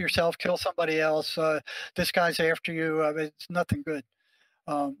 Kill yourself, kill somebody else. This guy's after you. It's nothing good.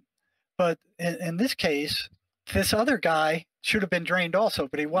 But in this case, this other guy should have been drained also,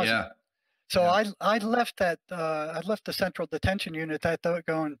 but he wasn't. So I left that. I left the central detention unit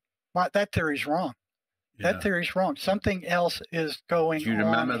going, that theory's wrong. That theory's wrong. Something else is going on. Do you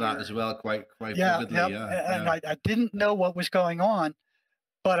remember that as well quite vividly? And I didn't know what was going on,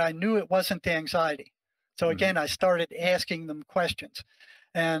 but I knew it wasn't the anxiety. So again, I started asking them questions.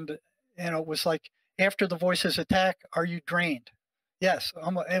 And, it was like, after the voices attack, are you drained? Yes.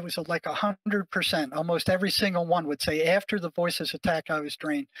 It was like 100%. Almost every single one would say, after the voices attack, I was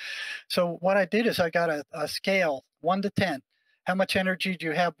drained. So what I did is I got a scale, 1 to 10. How much energy do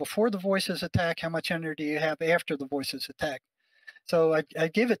you have before the voices attack? How much energy do you have after the voices attack? So I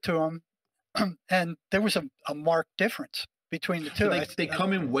give it to them, and there was a marked difference between the two. So they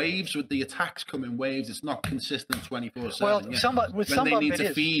come in waves. With the attacks come in waves. It's not consistent 24/7. Well, some of them it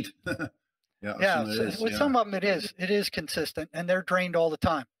is. Feed. With some of them it is consistent, and they're drained all the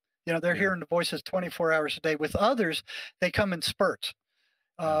time. They're hearing the voices 24 hours a day. With others, they come in spurts.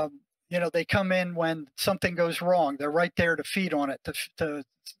 They come in when something goes wrong. They're right there to feed on it,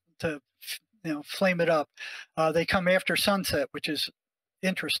 to flame it up. They come after sunset, which is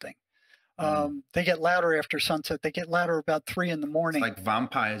interesting. They get louder after sunset. They get louder about 3 in the morning. It's like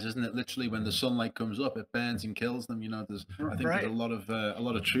vampires, isn't it? Literally, when the sunlight comes up, it burns and kills them. There's a lot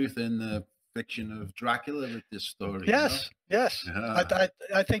of truth in the fiction of Dracula with this story. Yes.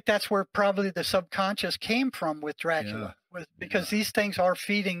 I think that's where probably the subconscious came from with Dracula, because these things are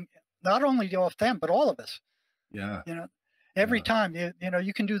feeding not only off them, but all of us. Every time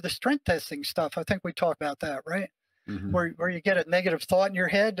you can do the strength testing stuff. I think we talked about that, right? Where you get a negative thought in your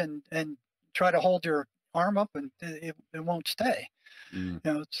head and try to hold your arm up, and it won't stay.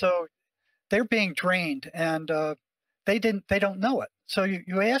 So they're being drained, and they don't know it. So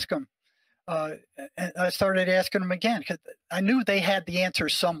you ask them. And I started asking them again, because I knew they had the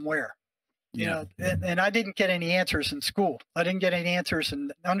answers somewhere. And I didn't get any answers in school. I didn't get any answers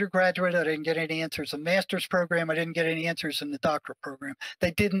in undergraduate. I didn't get any answers in master's program. I didn't get any answers in the doctorate program.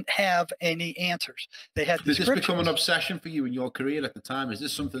 They didn't have any answers. They had. Did this become an obsession for you in your career at the time? Is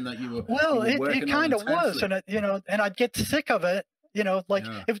this something that you were? Well, it kind of was, and and I'd get sick of it.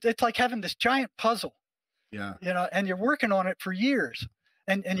 It's like having this giant puzzle. And you're working on it for years,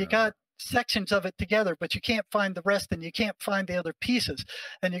 and you got sections of it together, but you can't find the rest, and you can't find the other pieces,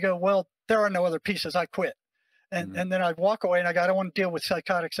 and you go, well, there are no other pieces. I quit. And then I'd walk away, and I don't want to deal with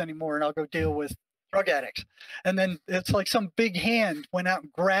psychotics anymore, and I'll go deal with drug addicts. And then it's like some big hand went out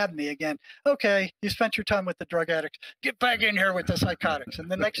and grabbed me again. Okay, you spent your time with the drug addicts. Get back in here with the psychotics.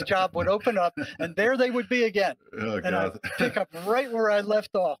 And the next job would open up, and there they would be again. And I'd pick up right where I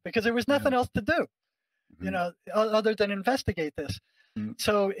left off, because there was nothing else to do, other than investigate this.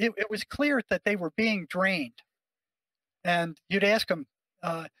 So it was clear that they were being drained. And you'd ask them,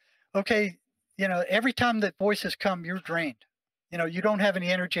 okay, every time that voices come, you're drained. You don't have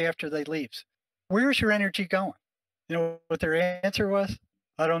any energy after they leave. Where's your energy going? What their answer was?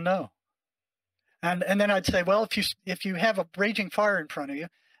 I don't know. And then I'd say, well, if you have a raging fire in front of you,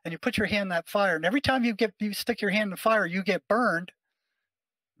 and you put your hand in that fire, and every time you stick your hand in the fire, you get burned.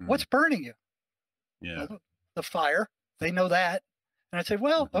 What's burning you? Yeah. Well, the fire. They know that. And I'd say,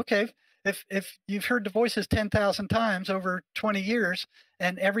 well, okay, if you've heard the voices 10,000 times over 20 years,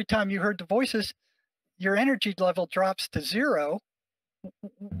 and every time you heard the voices, your energy level drops to zero,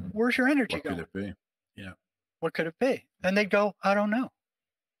 where's your energy What going? could it be? Yeah. What could it be? And they'd go, I don't know.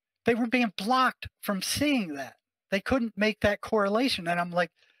 They were being blocked from seeing that. They couldn't make that correlation. And I'm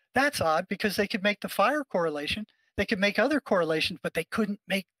like, that's odd, because they could make the fire correlation. They could make other correlations, but they couldn't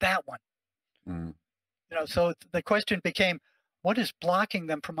make that one. Mm. You know, so the question became, what is blocking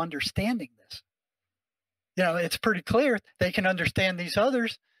them from understanding this? You know, it's pretty clear they can understand these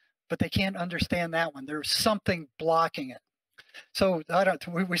others, but they can't understand that one. There's something blocking it. So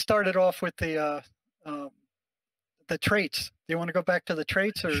we started off with the traits. Do you want to go back to the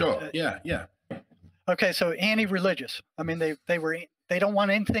traits? Or, Sure. Yeah. Okay, so anti-religious. I mean, they don't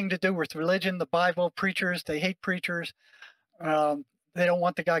want anything to do with religion, the Bible, preachers. They hate preachers. They don't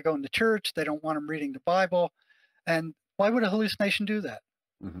want the guy going to church. They don't want him reading the Bible. And why would a hallucination do that?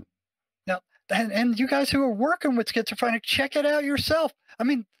 Mm-hmm. Now, and you guys who are working with schizophrenic, check it out yourself. I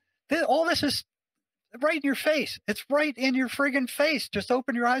mean, all this is right in your face. It's right in your friggin' face. Just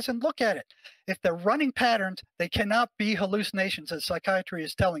open your eyes and look at it. If they're running patterns, they cannot be hallucinations, as psychiatry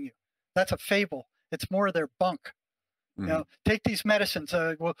is telling you. That's a fable. It's more of their bunk. Mm-hmm. You know, take these medicines.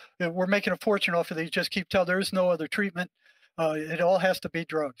 We're making a fortune off of these. Just keep telling there is no other treatment. It all has to be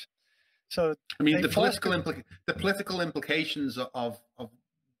drugs. So I mean, the political implications of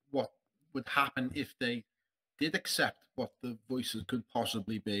what would happen if they did accept what the voices could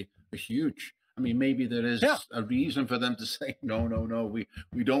possibly be are huge. I mean, maybe there is a reason for them to say, no,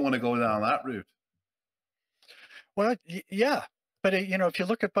 we don't want to go down that route. Well, yeah. But, you know, if you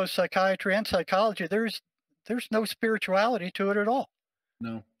look at both psychiatry and psychology, there's no spirituality to it at all.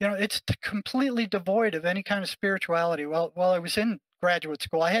 No. You know, it's completely devoid of any kind of spirituality. While I was in graduate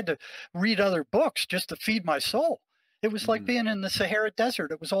school, I had to read other books just to feed my soul. It was like being in the Sahara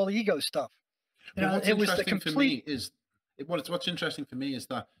Desert. It was all ego stuff. You know, it was the complete. What's interesting for me is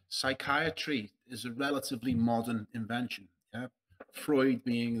that psychiatry is a relatively modern invention. Yeah, Freud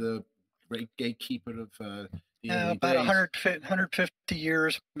being the great gatekeeper of the early about days. 150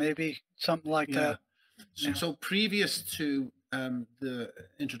 years, maybe something like that. So previous to the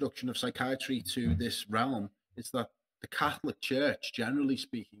introduction of psychiatry to this realm, is that the Catholic Church, generally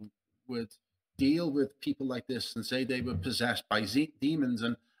speaking, would deal with people like this and say they were possessed by demons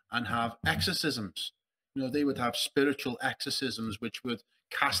and have exorcisms. You know, they would have spiritual exorcisms which would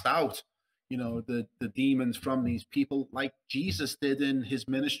cast out, you know, the demons from these people, like Jesus did in his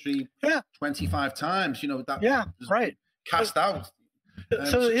ministry 25 times. You know, that cast out.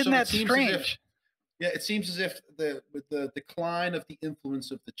 So isn't that strange? It seems as if with the decline of the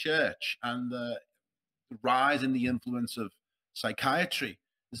influence of the church and the rise in the influence of psychiatry,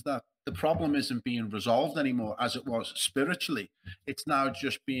 is that the problem isn't being resolved anymore as it was spiritually. It's now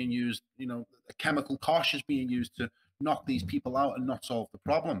just being used, you know, a chemical kosh is being used to knock these people out and not solve the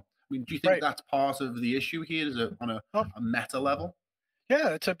problem. I mean, do you think that's part of the issue here? Is it on a meta level?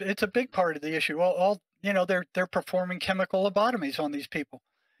 Yeah, it's a big part of the issue. All you know, they're performing chemical lobotomies on these people.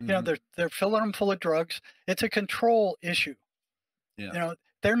 You know, they're filling them full of drugs. It's a control issue. Yeah. You know,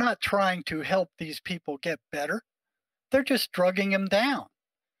 they're not trying to help these people get better. They're just drugging them down.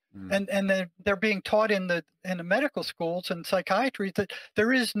 And they're being taught in the medical schools and psychiatry that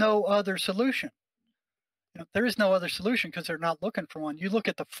there is no other solution. You know, there is no other solution because they're not looking for one. You look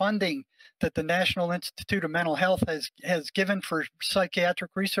at the funding that the National Institute of Mental Health has given for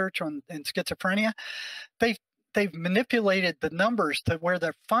psychiatric research in schizophrenia. They've manipulated the numbers to where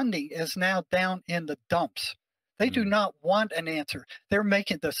their funding is now down in the dumps. They do not want an answer. They're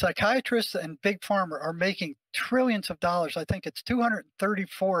making, the psychiatrists and big pharma are making trillions of dollars. I think it's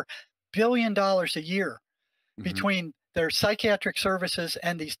 $234 billion a year between their psychiatric services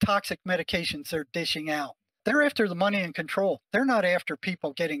and these toxic medications they're dishing out. They're after the money and control. They're not after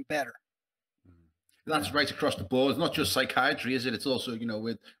people getting better. That's right across the board. It's not just psychiatry, is it? It's also, you know,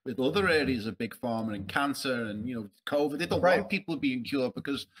 with other areas of big pharma and cancer and, you know, COVID. They don't want people being cured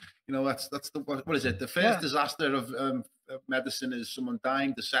because, you know, that's the, what is it? The first disaster of medicine is someone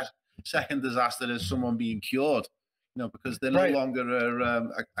dying. The second disaster is someone being cured, you know, because they're no longer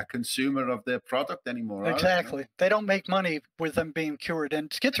a consumer of their product anymore. Exactly. They don't make money with them being cured.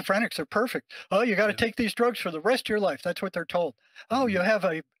 And schizophrenics are perfect. Oh, you got to take these drugs for the rest of your life. That's what they're told. Oh, you have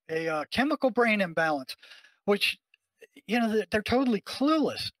a chemical brain imbalance, which, you know, they're totally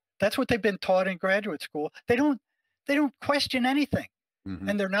clueless. That's what they've been taught in graduate school. They don't question anything,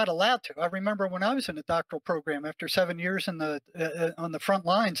 and they're not allowed to. I remember when I was in a doctoral program after 7 years in the on the front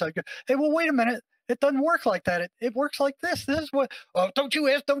lines, I go, hey, well, wait a minute. It doesn't work like that. It works like this. This is what, oh, don't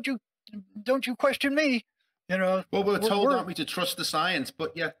you question me. You know, well, we're told, aren't we, to trust the science,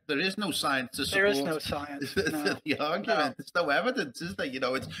 but yet there is no science to support. There is no science. No. The argument. No. There's no evidence, is there? You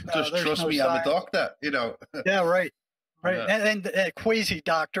know, it's just there's trust no me, science. I'm a doctor. You know. Yeah, right. Yeah. And a quasi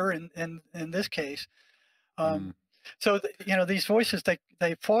doctor in this case. So you know, these voices,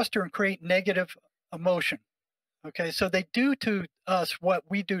 they foster and create negative emotion. Okay, so they do to us what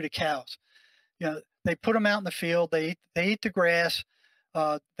we do to cows. You know, they put them out in the field, they eat the grass,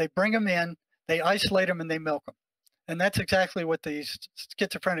 they bring them in, they isolate them, and they milk them. And that's exactly what these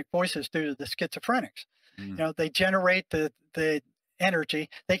schizophrenic voices do to the schizophrenics. You know, they generate the energy.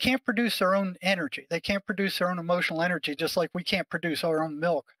 They can't produce their own energy. They can't produce their own emotional energy, just like we can't produce our own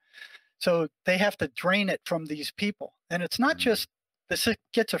milk. So they have to drain it from these people. And it's not just the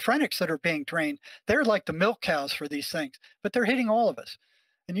schizophrenics that are being drained. They're like the milk cows for these things, but they're hitting all of us.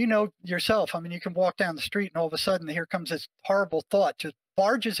 And you know yourself, I mean, you can walk down the street and all of a sudden here comes this horrible thought, just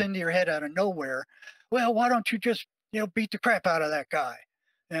barges into your head out of nowhere. Well, why don't you just, you know, beat the crap out of that guy?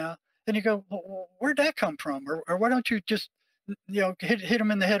 You know, then you go, well, where'd that come from? Or why don't you just, you know, hit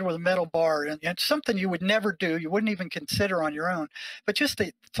him in the head with a metal bar? And it's something you would never do. You wouldn't even consider on your own. But just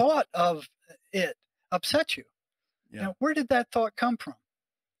the thought of it upsets you. Yeah. You know, where did that thought come from?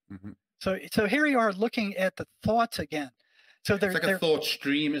 So here you are looking at the thoughts again. So it's like a thought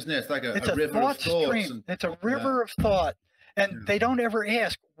stream, isn't it? It's like a river of thoughts. It's a river of thought. And they don't ever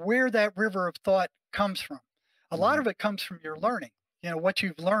ask where that river of thought comes from. A lot of it comes from your learning. You know, what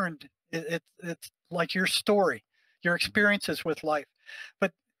you've learned, it's like your story, your experiences with life.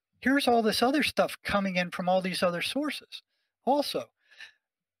 But here's all this other stuff coming in from all these other sources. Also,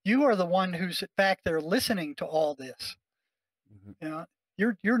 you are the one who's back there listening to all this. You know,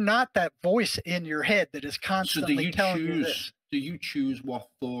 you're not that voice in your head that is constantly telling you this. Do you choose what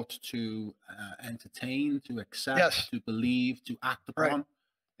thoughts to entertain, to accept, to believe, to act upon?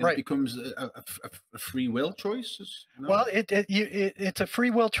 It becomes a free will choice? No? Well, it's a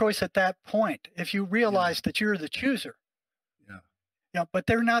free will choice at that point. If you realize that you're the chooser. Yeah, but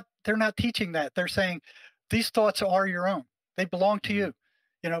they're not teaching that. They're saying these thoughts are your own. They belong to you.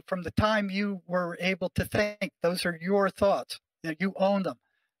 You know, from the time you were able to think, those are your thoughts. You know, you own them.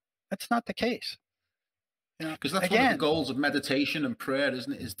 That's not the case. Because that's one of the goals of meditation and prayer,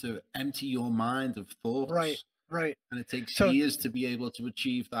 isn't it? Is to empty your mind of thoughts. Right. And it takes years to be able to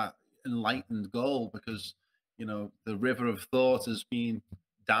achieve that enlightened goal, because, you know, the river of thought has been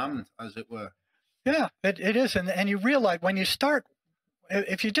dammed, as it were. Yeah, it is. And you realize when you start,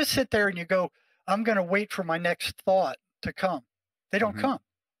 if you just sit there and you go, I'm going to wait for my next thought to come, they don't come.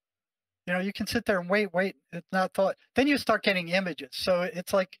 You know, you can sit there and wait, it's not thought. Then you start getting images. So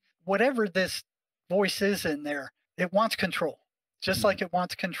it's like whatever this voice is in there, it wants control, just like it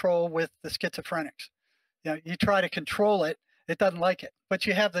wants control with the schizophrenics. You know, you try to control it, it doesn't like it. But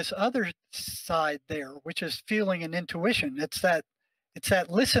you have this other side there, which is feeling and intuition. It's that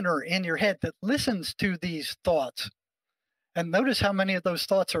listener in your head that listens to these thoughts. And notice how many of those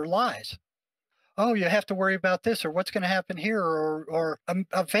thoughts are lies. Oh, you have to worry about this, or what's going to happen here, or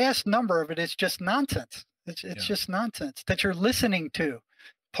a vast number of it is just nonsense. It's just nonsense that you're listening to.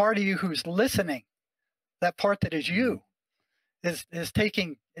 Part of you who's listening, that part that is you, is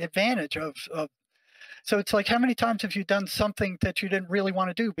taking advantage of. So it's like, how many times have you done something that you didn't really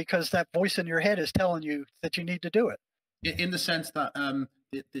want to do because that voice in your head is telling you that you need to do it? In the sense that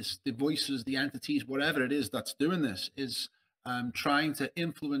the voices, the entities, whatever it is that's doing this, is trying to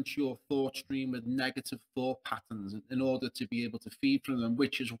influence your thought stream with negative thought patterns in order to be able to feed from them,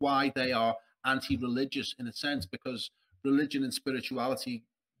 which is why they are anti-religious in a sense, because religion and spirituality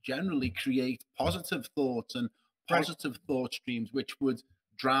generally create positive thoughts and positive thought streams, which would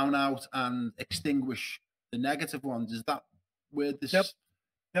drown out and extinguish the negative ones. Is that where this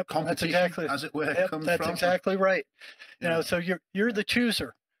competition, as it were, comes from? That's exactly right. You know, so you're the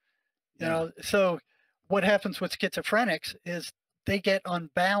chooser. You know, so what happens with schizophrenics is they get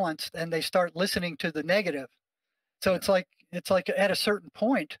unbalanced and they start listening to the negative. So it's like at a certain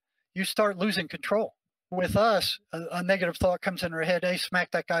point you start losing control. With us, a negative thought comes in our head. Hey,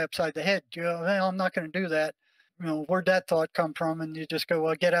 smack that guy upside the head. You know, well, I'm not going to do that. You know, where'd that thought come from? And you just go,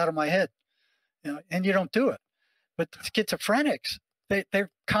 well, get out of my head. You know, and you don't do it. But the schizophrenics,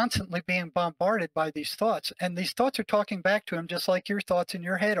 they're constantly being bombarded by these thoughts, and these thoughts are talking back to them just like your thoughts in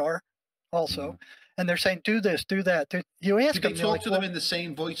your head are also. And they're saying, do this, do that. You ask them, they talk to them in the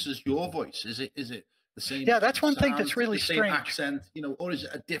same voice as your voice? Is it the same? Yeah, that's one thing that's really strange. Same accent, you know, or is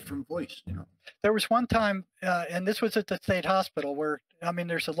it a different voice? You know, there was one time, and this was at the state hospital, where, I mean,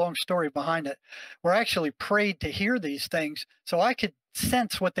 there's a long story behind it, where I actually prayed to hear these things so I could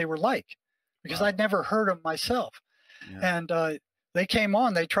sense what they were like, because I'd never heard them myself. And they came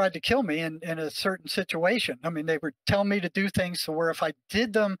on, they tried to kill me in a certain situation. I mean, they were telling me to do things so where if I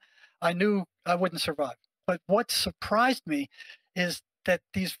did them, I knew I wouldn't survive. But what surprised me is that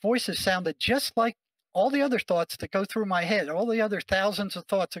these voices sounded just like all the other thoughts that go through my head, all the other thousands of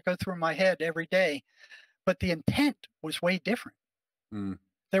thoughts that go through my head every day. But the intent was way different. Mm.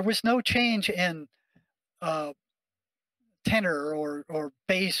 There was no change in tenor or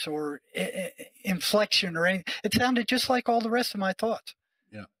bass or inflection or anything. It sounded just like all the rest of my thoughts.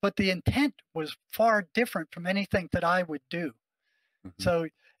 Yeah. But the intent was far different from anything that I would do. Mm-hmm. So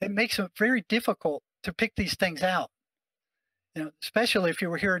it makes it very difficult to pick these things out. You know, especially if you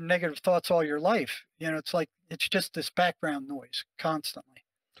were hearing negative thoughts all your life. You know, it's like it's just this background noise constantly.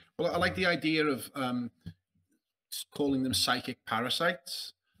 Well, I like the idea of calling them psychic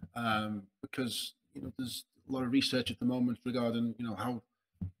parasites, because you know there's a lot of research at the moment regarding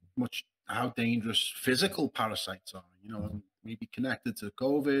how dangerous physical parasites are. You know, and maybe connected to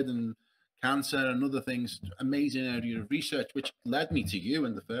COVID and cancer and other things. Amazing area of research, which led me to you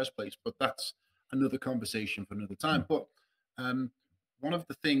in the first place. But that's another conversation for another time. But one of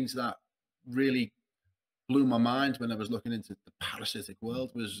the things that really blew my mind when I was looking into the parasitic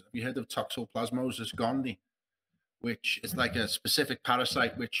world was, have you heard of Toxoplasmosis gondii, which is like a specific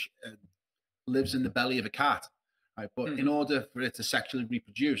parasite which lives in the belly of a cat, right? But in order for it to sexually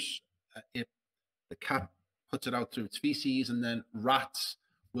reproduce, the cat puts it out through its feces, and then rats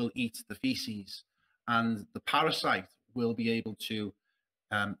will eat the feces, and the parasite will be able to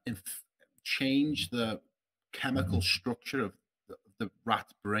change the chemical structure of the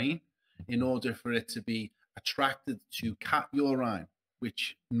rat brain in order for it to be attracted to cat urine,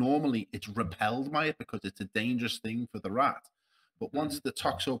 which normally it's repelled by it because it's a dangerous thing for the rat. But once the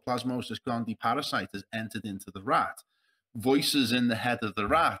Toxoplasmosis gondii parasite has entered into the rat, voices in the head of the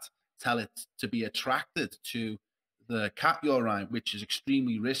rat tell it to be attracted to the cat urine, which is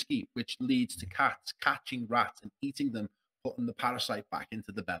extremely risky, which leads to cats catching rats and eating them, putting the parasite back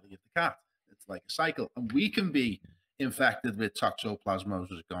into the belly of the cat. It's like a cycle, and we can be infected with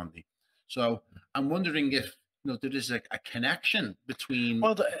Toxoplasmosis gondii. So I'm wondering if there is a connection between.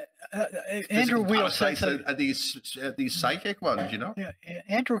 Well, Andrew Weil says that, are these psychic ones, you know. Yeah,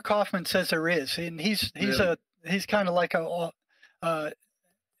 Andrew Kaufman says there is, and he's kind of like a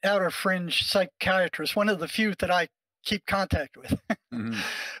outer fringe psychiatrist, one of the few that I keep contact with.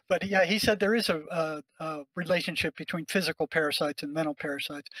 But yeah, he said there is a relationship between physical parasites and mental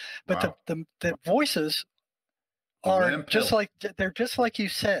parasites. But wow. the voices are just like you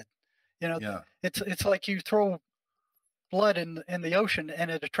said. You know, yeah. It's like you throw blood in the ocean and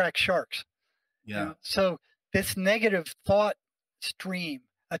it attracts sharks. Yeah. You know? So this negative thought stream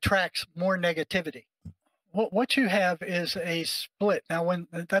attracts more negativity. What you have is a split. Now,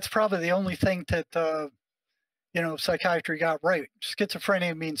 that's probably the only thing that psychiatry got right.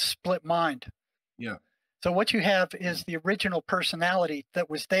 Schizophrenia means split mind. Yeah. So what you have is the original personality that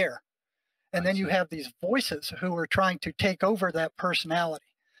was there, and then you have these voices who are trying to take over that personality.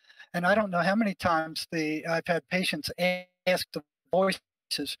 And I don't know how many times I've had patients ask the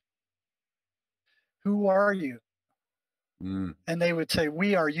voices, "Who are you?" And they would say,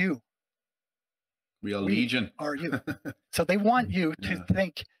 "We are you. We are Legion. Are you?" So they want you to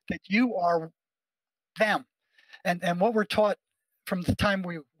think that you are them. And what we're taught from the time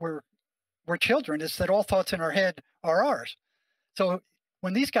we're children is that all thoughts in our head are ours. So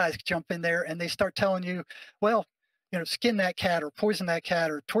when these guys jump in there and they start telling you, well, skin that cat or poison that cat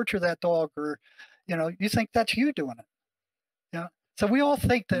or torture that dog, or, you think that's you doing it. So we all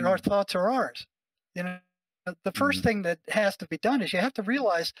think that our thoughts are ours. The first thing that has to be done is you have to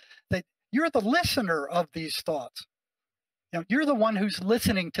realize that you're the listener of these thoughts. You're the one who's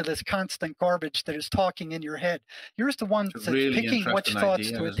listening to this constant garbage that is talking in your head. You're the one that's really picking which thoughts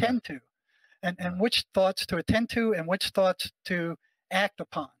to attend to, and which thoughts to attend to, and which thoughts to act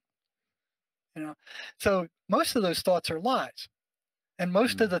upon. So most of those thoughts are lies, and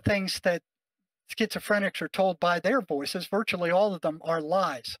most of the things that schizophrenics are told by their voices, virtually all of them are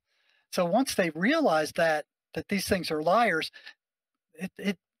lies. So once they realize that these things are liars,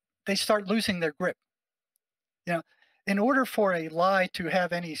 they start losing their grip. In order for a lie to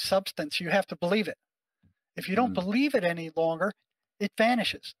have any substance, you have to believe it. If you don't believe it any longer, it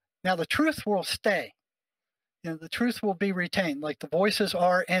vanishes. Now, the truth will stay. The truth will be retained. Like the voices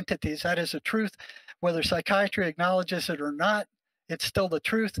are entities. That is the truth. Whether psychiatry acknowledges it or not, it's still the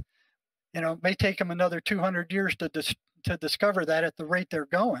truth. It may take them another 200 years to discover that at the rate they're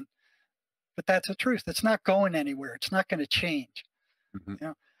going. But that's the truth. It's not going anywhere. It's not going to change.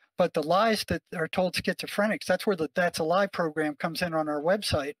 But the lies that are told schizophrenics, that's where the That's a Lie program comes in on our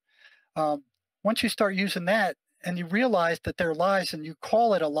website. Once you start using that and you realize that they're lies and you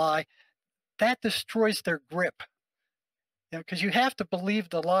call it a lie, that destroys their grip. Because you have to believe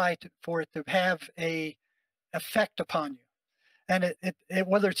the lie for it to have a effect upon you. And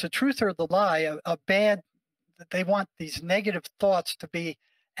whether it's the truth or the lie, they want these negative thoughts to be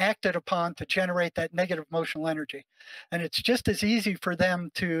acted upon to generate that negative emotional energy. And it's just as easy for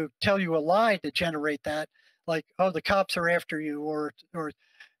them to tell you a lie to generate that, like, oh, the cops are after you, or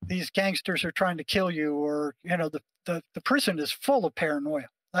these gangsters are trying to kill you, or, the prison is full of paranoia.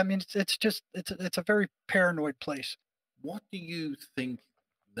 I mean, it's a very paranoid place. What do you think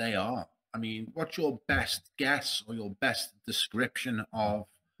they are? I mean, what's your best guess or your best description of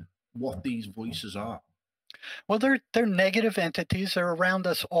what these voices are? Well, they're negative entities. They're around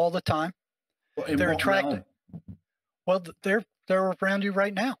us all the time. Well, in they're what attracted. realm? Well, they're around you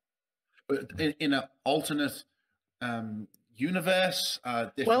right now. But in an alternate universe,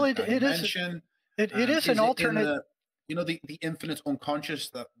 different well, dimension. It is an alternate. The infinite unconscious,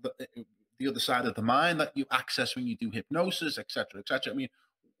 the other side of the mind that you access when you do hypnosis, etc., etc. I mean,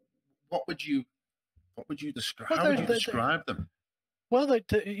 what would you describe? Well, how would you describe them? Well,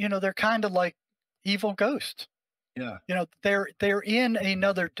 they're kind of like evil ghosts. Yeah. They're in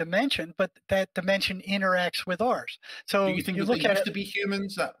another dimension, but that dimension interacts with ours. So do you think that there used to be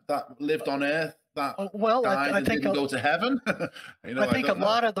humans that lived on Earth that died and didn't go to heaven? I think a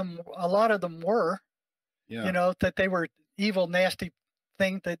lot of them were. Yeah. That they were evil, nasty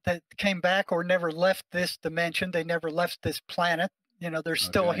thing that came back or never left this dimension. They never left this planet. They're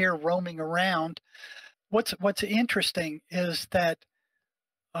still here roaming around. What's interesting is that,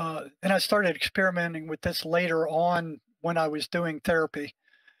 and I started experimenting with this later on when I was doing therapy,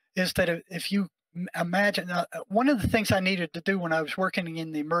 is that if you imagine, one of the things I needed to do when I was working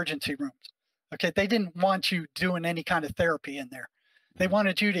in the emergency rooms, okay, they didn't want you doing any kind of therapy in there. They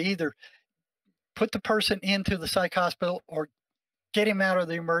wanted you to either put the person into the psych hospital or get him out of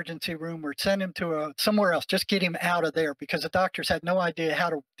the emergency room or send him to somewhere else. Just get him out of there, because the doctors had no idea how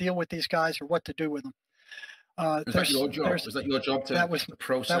to deal with these guys or what to do with them. Was that your job? Was that your job to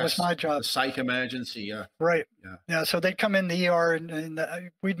process? That was my job. The psych emergency, yeah. Right. Yeah. So they'd come in the ER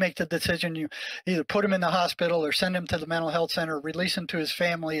and we'd make the decision. You either put him in the hospital or send him to the mental health center, release him to his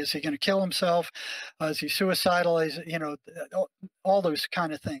family. Is he going to kill himself? Is he suicidal? All those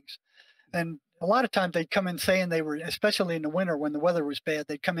kind of things. And a lot of times they'd come in saying they were, especially in the winter when the weather was bad,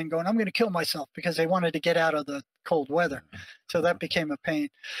 they'd come in going, I'm going to kill myself, because they wanted to get out of the cold weather. So that became a pain.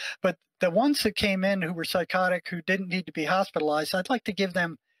 But the ones that came in who were psychotic, who didn't need to be hospitalized, I'd like to give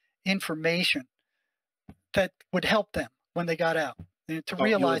them information that would help them when they got out. To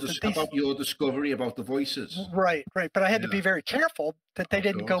realize about your discovery about the voices. Right. But I had to be very careful that they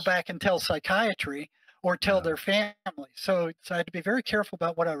didn't go back and tell psychiatry or tell their family. So I had to be very careful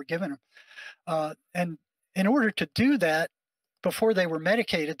about what I were giving them. And in order to do that, before they were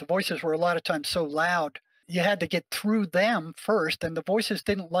medicated, the voices were a lot of times so loud, you had to get through them first. And the voices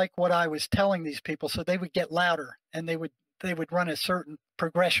didn't like what I was telling these people, so they would get louder, and they would run a certain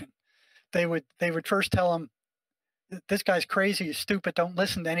progression. They would first tell them, this guy's crazy, he's stupid, don't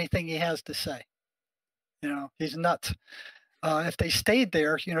listen to anything he has to say. He's nuts. If they stayed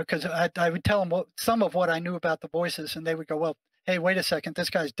there, because I would tell them some of what I knew about the voices, and they would go, well, hey, wait a second, this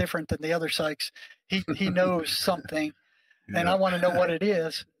guy's different than the other psychs. He knows something, and I want to know what it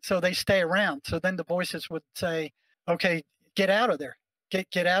is. So they stay around. So then the voices would say, okay, get out of there.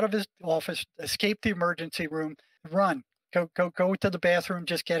 Get out of his office, escape the emergency room, run, go to the bathroom,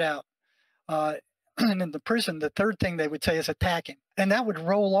 just get out. And in the prison, the third thing they would say is attack him. And that would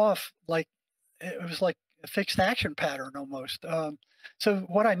roll off like, it was like a fixed action pattern almost. So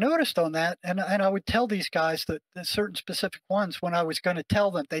what I noticed on that, and I would tell these guys that certain specific ones, when I was going to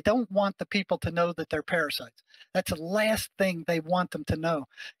tell them, they don't want the people to know that they're parasites. That's the last thing they want them to know.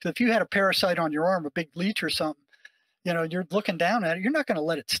 Because if you had a parasite on your arm, a big leech or something, you're looking down at it, you're not going to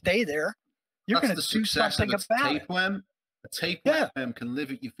let it stay there. You're going to do something about it. A tapeworm can live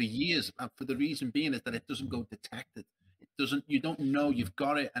with you for years, and for the reason being is that it doesn't go detected. You don't know you've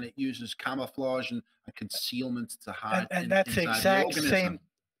got it, and it uses camouflage and concealment to hide. And that's the exact same.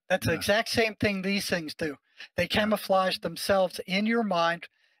 That's the exact same thing these things do. They camouflage themselves in your mind.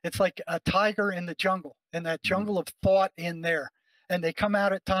 It's like a tiger in the jungle, in that jungle of thought in there. And they come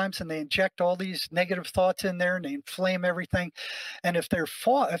out at times and they inject all these negative thoughts in there, and they inflame everything. And if they're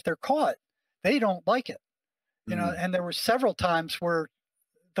caught, they don't like it. And there were several times where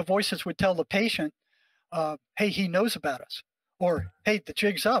the voices would tell the patient, hey, he knows about us, or hey, the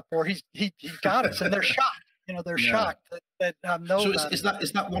jig's up, or he got us, and they're shocked. They're shocked that know. So is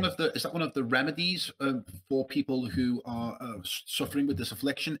that one of the remedies for people who are suffering with this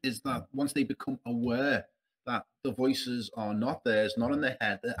affliction? Is that once they become aware that the voices are not theirs, not in their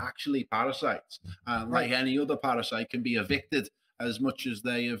head. They're actually parasites. And Right. like any other parasite, can be evicted as much as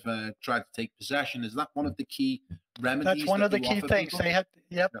they have tried to take possession. Is that one of the key remedies? That's one that of the you key offer things. people? They have,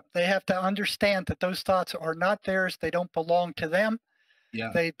 yep, Yeah. they have to understand that those thoughts are not theirs. They don't belong to them.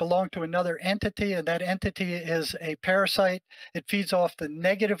 Yeah. They belong to another entity, and that entity is a parasite. It feeds off the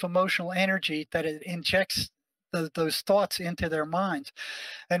negative emotional energy that it injects those thoughts into their minds.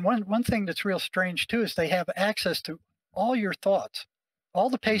 And one thing that's real strange too is they have access to all your thoughts, all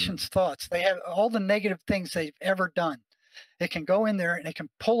the patient's thoughts. They have all the negative things they've ever done. It can go in there and it can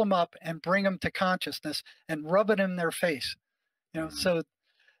pull them up and bring them to consciousness and rub it in their face. So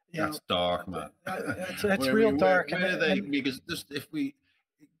That's dark, man. it's real dark. Where are they? Because just if we,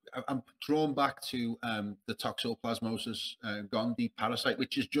 I'm drawn back to the toxoplasmosis gondii parasite,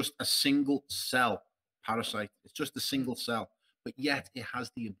 which is just a single cell parasite. It's just a single cell, but yet it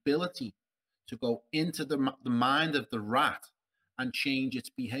has the ability to go into the mind of the rat and change its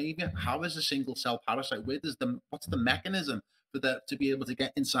behavior. How is a single cell parasite? What's the mechanism for that to be able to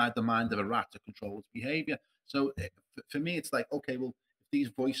get inside the mind of a rat to control its behavior? So for me, it's like, okay, well, if these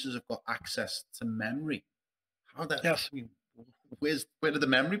voices have got access to memory, how that? Yes. I mean, where are the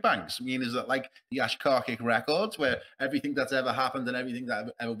memory banks? I mean, is it like the Ashkarkic records where everything that's ever happened and everything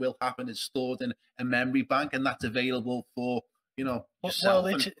that ever will happen is stored in a memory bank, and that's available for yourself?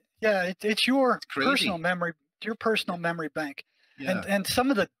 Well, it's your crazy. personal memory, your personal memory bank. Yeah. And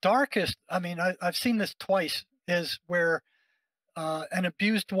some of the darkest, I mean, I've seen this twice, is where an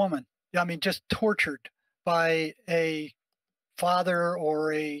abused woman, I mean, just tortured by a father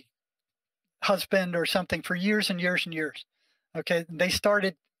or a husband or something for years and years and years. Okay, they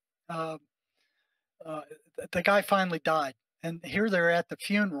started, the guy finally died, and here they're at the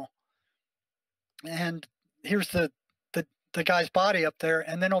funeral, and here's the guy's body up there,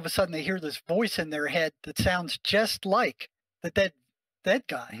 and then all of a sudden they hear this voice in their head that sounds just like the dead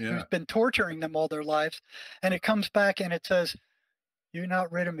guy who's been torturing them all their lives, and it comes back and it says, "You're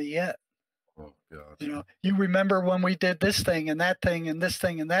not rid of me yet. Oh God. You remember when we did this thing and that thing and this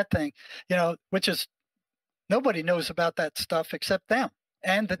thing and that thing, which is, nobody knows about that stuff except them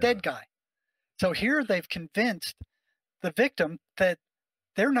and the dead guy." So here they've convinced the victim that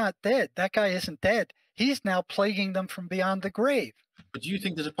they're not dead. That guy isn't dead. He's now plaguing them from beyond the grave. But do you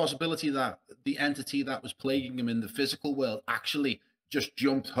think there's a possibility that the entity that was plaguing him in the physical world actually just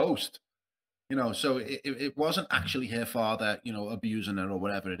jumped host? So it wasn't actually her father, abusing her or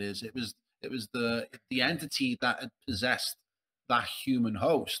whatever it is. It was the entity that had possessed that human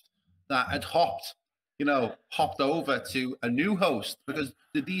host that had hopped over to a new host. Because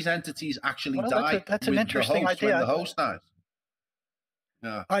did these entities actually die? That's an interesting idea. When the host dies?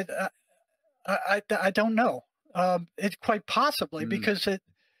 Yeah. I don't know. It's quite possibly because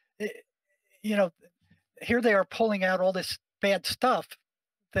here they are pulling out all this bad stuff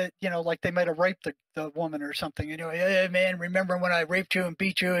that, like they might have raped the woman or something. Hey, man, remember when I raped you and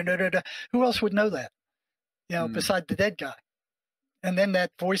beat you and da-da-da. Who else would know that? Beside the dead guy. And then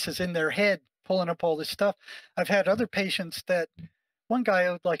that voice is in their head pulling up all this stuff. I've had other patients that one guy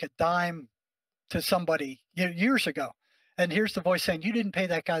owed like $0.10 to somebody years ago. And here's the voice saying, "You didn't pay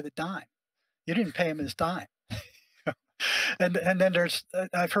that guy the dime. You didn't pay him his dime." and then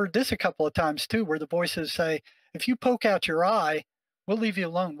I've heard this a couple of times too, where the voices say, "If you poke out your eye, we'll leave you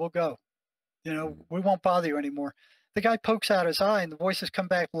alone. We'll go. We won't bother you anymore." The guy pokes out his eye and the voices come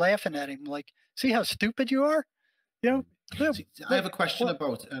back laughing at him like, "See how stupid you are?" I have a question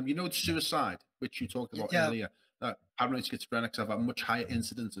about, suicide, which you talked about earlier, that paranoid schizophrenics have a much higher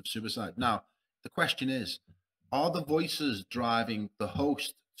incidence of suicide. Now, the question is, are the voices driving the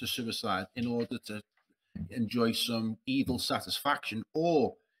host to suicide in order to enjoy some evil satisfaction,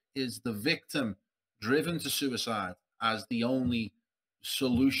 or is the victim driven to suicide as the only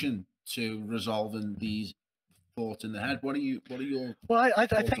solution to resolving these thoughts in the head? What are your Well, I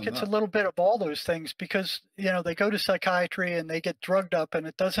think it's a little bit of all those things, because they go to psychiatry and they get drugged up and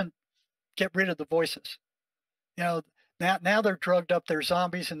it doesn't get rid of the voices. Now they're drugged up, they're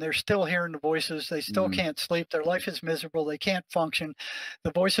zombies, and they're still hearing the voices. They still can't sleep. Their life is miserable. They can't function.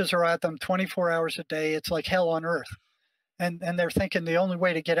 The voices are at them 24 hours a day. It's like hell on earth. And they're thinking the only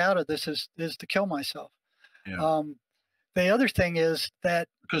way to get out of this is to kill myself. Yeah. The other thing is that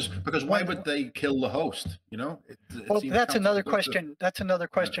because why would they kill the host? Well, that's another question. That's another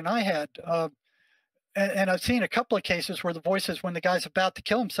question I had. And I've seen a couple of cases where the voices, when the guy's about to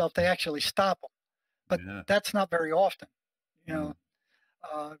kill himself, they actually stop him. But that's not very often,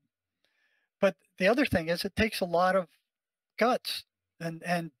 but the other thing is it takes a lot of guts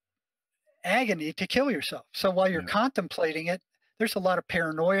and agony to kill yourself. So while you're contemplating it, there's a lot of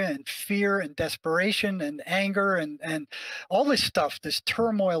paranoia and fear and desperation and anger and all this stuff, this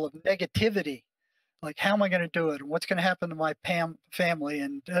turmoil of negativity. Like, how am I going to do it? And what's going to happen to my family?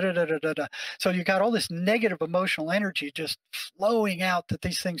 And da da da da da da. So you got all this negative emotional energy just flowing out that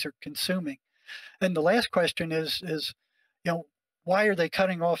these things are consuming. And the last question is, why are they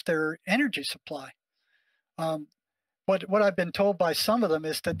cutting off their energy supply? What I've been told by some of them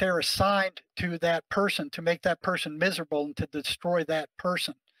is that they're assigned to that person to make that person miserable and to destroy that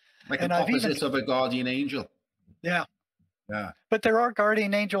person. Like and an opposite of a guardian angel. Yeah. Yeah. But there are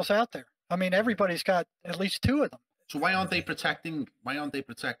guardian angels out there. I mean, everybody's got at least 2 of them. So why aren't they protecting? Why aren't they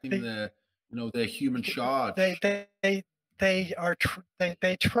protecting their human charge? They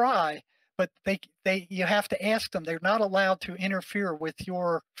try, but you have to ask them. They're not allowed to interfere with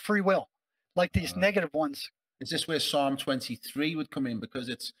your free will, like these negative ones. Is this where Psalm 23 would come in? Because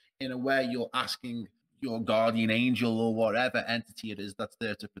it's, in a way, you're asking your guardian angel or whatever entity it is that's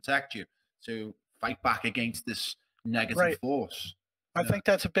there to protect you to fight back against this negative force. I think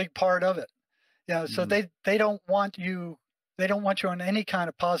that's a big part of it. Yeah. So they don't want you. They don't want you on any kind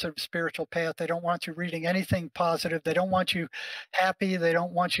of positive spiritual path. They don't want you reading anything positive. They don't want you happy. They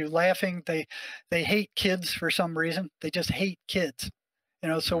don't want you laughing. They hate kids for some reason. They just hate kids.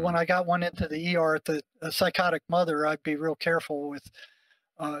 So when I got one into the ER at a psychotic mother, I'd be real careful with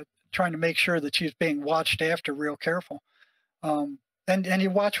trying to make sure that she's being watched after real careful. And you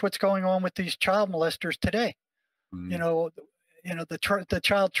watch what's going on with these child molesters today. The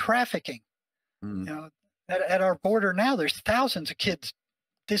child trafficking. At our border now, there's thousands of kids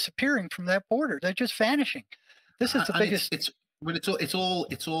disappearing from that border. They're just vanishing. This is the biggest.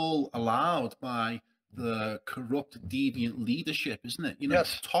 It's all allowed by the corrupt, deviant leadership, isn't it?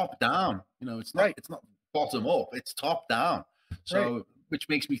 Yes. Top down. It's not. It's not bottom up. It's top down. So, which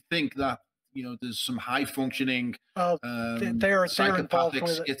makes me think that there's some high functioning, they're psychopathic,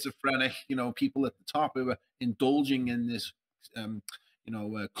 schizophrenic, people at the top who are indulging in this,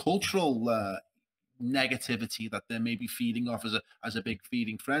 cultural negativity that they're maybe feeding off as a big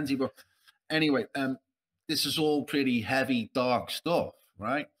feeding frenzy. But anyway, this is all pretty heavy, dark stuff,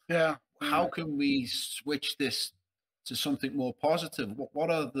 right? Yeah. How can we switch this to something more positive? What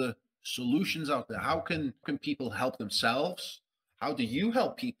are the solutions out there? How can people help themselves? How do you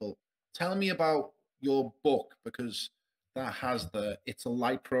help people? Tell me about your book, because that has It's a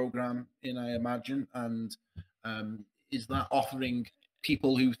Light program in, I imagine. And is that offering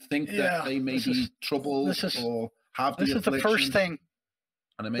people who think that they may be troubled or have the affliction? This is the first thing.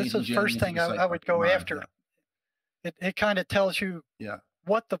 This is the first thing I would go after. It kind of tells you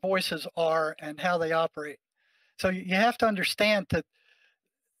what the voices are and how they operate. So you have to understand that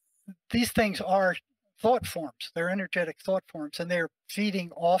these things are thought forms. They're energetic thought forms, and they're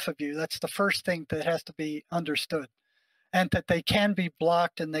feeding off of you. That's the first thing that has to be understood, and that they can be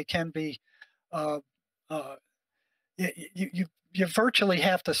blocked and they can be. You virtually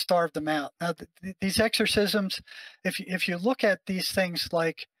have to starve them out. Now, these exorcisms, if you look at these things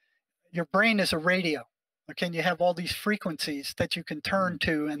like your brain is a radio, okay, and you have all these frequencies that you can turn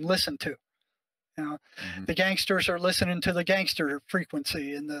to and listen to. The gangsters are listening to the gangster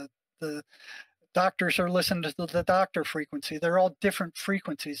frequency, and the doctors are listening to the doctor frequency. They're all different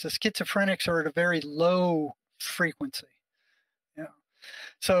frequencies. The schizophrenics are at a very low frequency.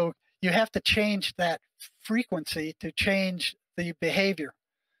 So you have to change that frequency to change the behavior.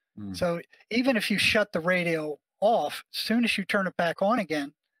 So even if you shut the radio off, as soon as you turn it back on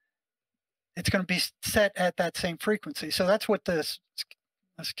again, it's going to be set at that same frequency. So that's what the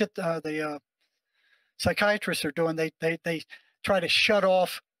psychiatrists are doing. They try to shut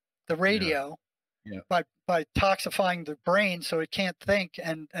off the radio by toxifying the brain so it can't think,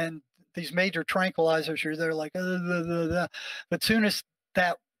 and these major tranquilizers are there like but soon as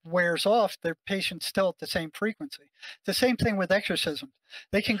that wears off, their patient's still at the same frequency. The same thing with exorcism.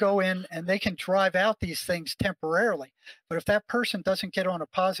 They can go in and they can drive out these things temporarily, but if that person doesn't get on a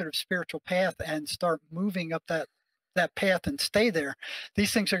positive spiritual path and start moving up that path and stay there,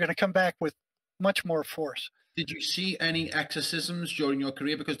 these things are going to come back with much more force. Did you see any exorcisms during your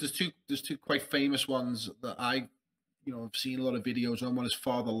career? Because there's two quite famous ones that I've seen a lot of videos on. One is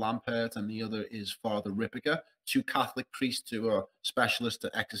Father Lampert and the other is Father Rippiger, two Catholic priests who are specialists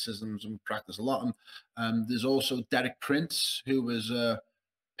at exorcisms and practice a lot. And there's also Derek Prince, who was a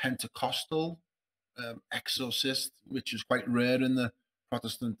Pentecostal exorcist, which is quite rare in the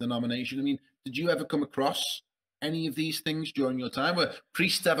Protestant denomination. I mean, did you ever come across any of these things during your time? Were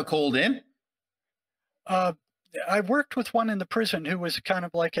priests ever called in? I worked with one in the prison who was kind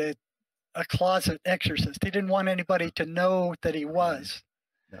of like a closet exorcist. He didn't want anybody to know that he was.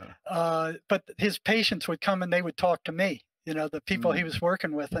 But his patients would come and they would talk to me, you know, the people he was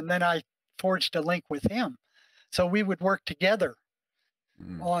working with. And then I forged a link with him. So we would work together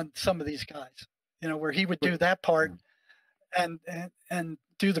on some of these guys, you know, where he would do that part and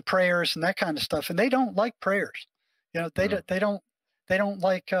do the prayers and that kind of stuff. And they don't like prayers, you know, they don't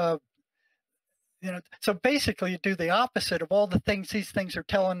like, you know, so basically you do the opposite of all the things these things are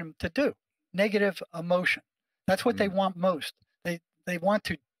telling them to do. Negative emotion. That's what they want most. They want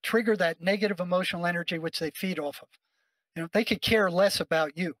to trigger that negative emotional energy, which they feed off of. You know, they could care less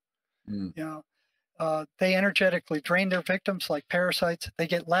about you. You know, they energetically drain their victims like parasites. They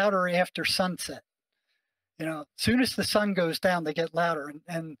get louder after sunset. You know, as soon as the sun goes down, they get louder.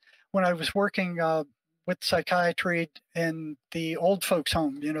 And when I was working with psychiatry in the old folks'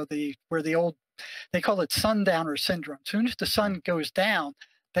 home, you know, where the old, they call it sundowner syndrome. As soon as the sun goes down,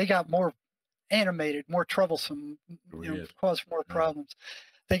 they got more animated, more troublesome, you know, cause more problems.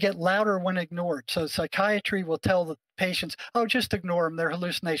 They get louder when ignored. So psychiatry will tell the patients, oh, just ignore them. They're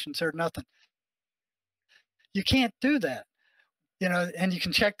hallucinations. They're nothing. You can't do that. You know, and you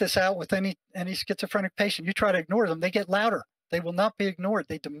can check this out with any schizophrenic patient. You try to ignore them, they get louder. They will not be ignored.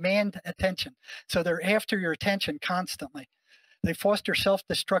 They demand attention. So they're after your attention constantly. They foster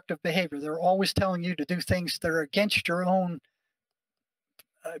self-destructive behavior. They're always telling you to do things that are against your own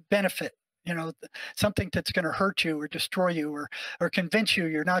benefit. You know, something that's going to hurt you or destroy you or convince you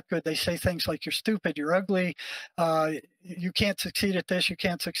you're not good. They say things like you're stupid, you're ugly, you can't succeed at this, you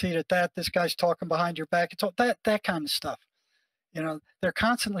can't succeed at that. This guy's talking behind your back. It's all that kind of stuff. You know, they're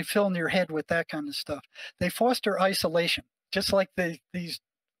constantly filling your head with that kind of stuff. They foster isolation, just like these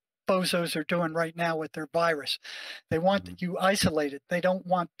bozos are doing right now with their virus. They want you isolated. They don't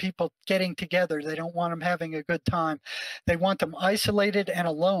want people getting together. They don't want them having a good time. They want them isolated and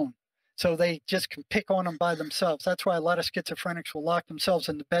alone. So they just can pick on them by themselves. That's why a lot of schizophrenics will lock themselves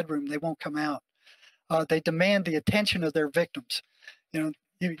in the bedroom. They won't come out. They demand the attention of their victims. You know,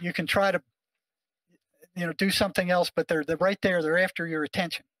 you can try to, you know, do something else, but they're right there. They're after your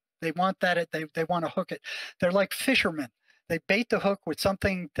attention. They want that. They want to hook it. They're like fishermen. They bait the hook with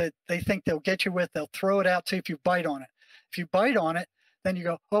something that they think they'll get you with. They'll throw it out, see if you bite on it. If you bite on it, then you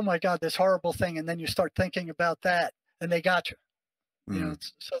go, oh my God, this horrible thing. And then you start thinking about that and they got you. You know,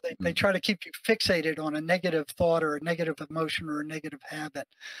 so they try to keep you fixated on a negative thought or a negative emotion or a negative habit.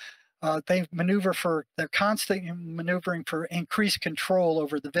 They're constantly maneuvering for increased control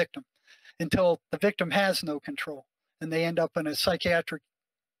over the victim until the victim has no control and they end up in a psychiatric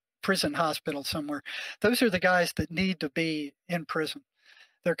prison hospital somewhere. Those are the guys that need to be in prison.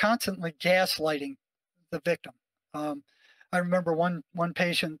 They're constantly gaslighting the victim. I remember one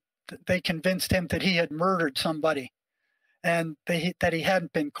patient, they convinced him that he had murdered somebody and that he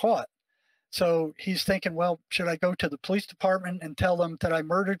hadn't been caught. So he's thinking, well, should I go to the police department and tell them that I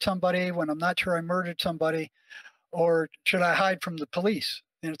murdered somebody when I'm not sure I murdered somebody, or should I hide from the police?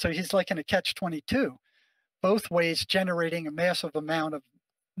 You know, so he's like in a catch-22, both ways generating a massive amount of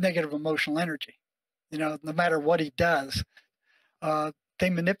negative emotional energy. You know, no matter what he does, they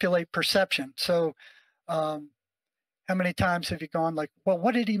manipulate perception. So how many times have you gone like, well,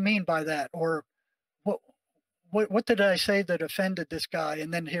 what did he mean by that? Or what did I say that offended this guy?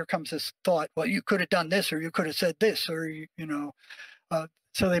 And then here comes this thought, well, you could have done this, or you could have said this, or, you know.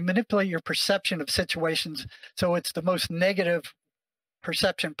 So they manipulate your perception of situations. So it's the most negative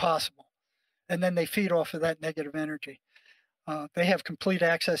perception possible. And then they feed off of that negative energy. They have complete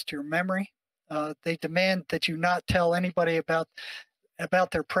access to your memory. They demand that you not tell anybody about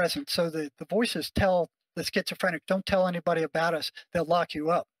their presence. So the voices tell the schizophrenic, don't tell anybody about us. They'll lock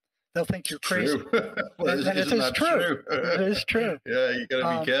you up. They'll think you're crazy. Well, and it is true. It is true. Yeah, you got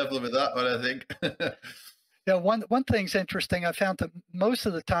to be careful with that one, I think. Yeah, one thing's interesting. I found that most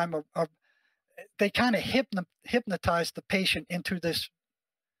of the time they kind of hypnotize the patient into this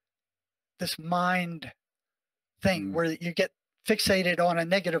mind thing where you get fixated on a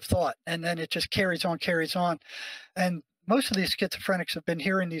negative thought, and then it just carries on. And most of these schizophrenics have been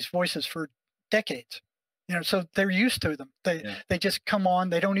hearing these voices for decades. You know, so they're used to them. They just come on.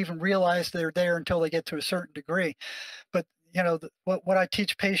 They don't even realize they're there until they get to a certain degree. But you know, what I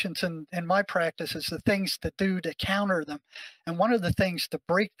teach patients in my practice is the things to do to counter them. And one of the things to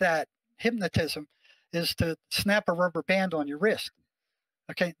break that hypnotism is to snap a rubber band on your wrist.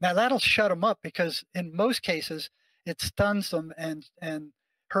 Okay, now that'll shut them up, because in most cases it stuns them and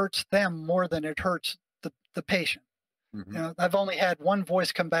hurts them more than it hurts the patient. You know, I've only had one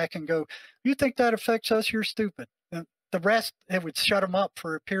voice come back and go, "You think that affects us? You're stupid." And the rest, it would shut them up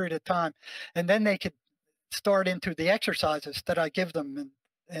for a period of time, and then they could start into the exercises that I give them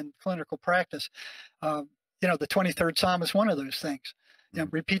in clinical practice. You know, the 23rd Psalm is one of those things. You know,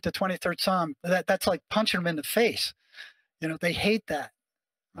 repeat the 23rd Psalm. That's like punching them in the face. You know, they hate that.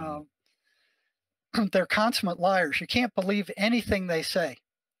 They're consummate liars. You can't believe anything they say.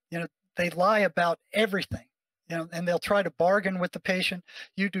 You know, they lie about everything. You know, and they'll try to bargain with the patient.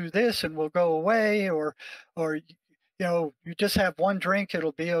 You do this and we'll go away, or you know, you just have one drink,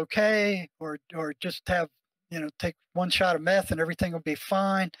 it'll be okay, or just have, you know, take one shot of meth and everything will be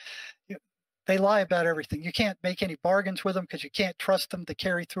fine. They lie about everything. You can't make any bargains with them because you can't trust them to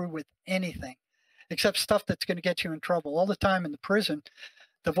carry through with anything, except stuff that's going to get you in trouble. All the time in the prison,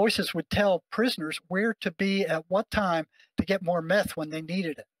 the voices would tell prisoners where to be at what time to get more meth when they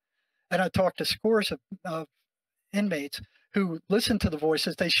needed it. And I talked to scores of inmates who listened to the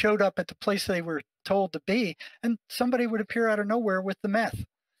voices. They showed up at the place they were told to be, and somebody would appear out of nowhere with the meth.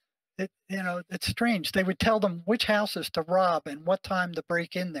 You know, it's strange. They would tell them which houses to rob and what time to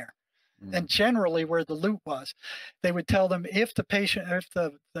break in there, and generally where the loot was. They would tell them if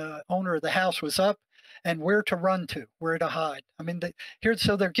the owner of the house was up, and where to run to, where to hide. I mean,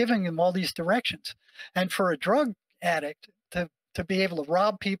 so they're giving them all these directions. And for a drug addict to be able to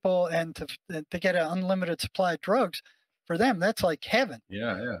rob people and to get an unlimited supply of drugs, for them, that's like heaven.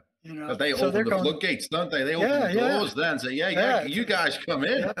 Yeah. You know, but they open the floodgates, don't they? They open the doors then and say, you guys come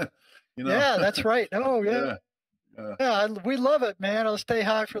in. You know? Yeah, that's right. Oh, yeah. We love it, man. I'll stay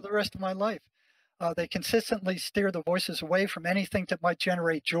high for the rest of my life. They consistently steer the voices away from anything that might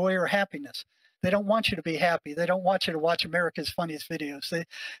generate joy or happiness. They don't want you to be happy. They don't want you to watch America's Funniest Videos.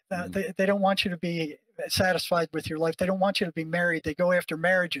 They don't want you to be satisfied with your life. They don't want you to be married. They go after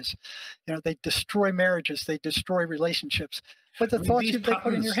marriages. You know, they destroy marriages. They destroy relationships. But the thoughts they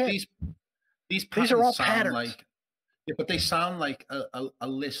put in your head, these are all patterns. But they sound like a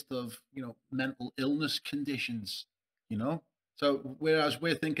list of, you know, mental illness conditions, you know? So whereas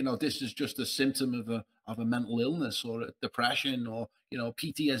we're thinking, oh, this is just a symptom of a mental illness or a depression or, you know,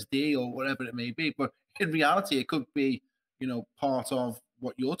 PTSD or whatever it may be. But in reality, it could be, you know, part of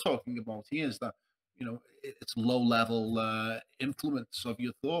what you're talking about here is that, you know, it's low level influence of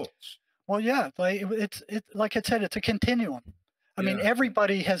your thoughts. Well, yeah, it's like I said, it's a continuum. I mean,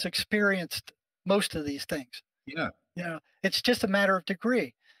 everybody has experienced most of these things. Yeah. You know, it's just a matter of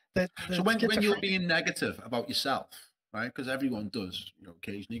degree. So when you're being negative about yourself, right? Because everyone does, you know,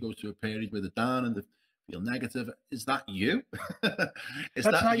 occasionally go through a period where they're down and they feel negative. Is that you? That's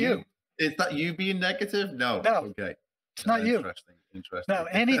not you. Is that you being negative? No. Okay. It's not you. Interesting. No,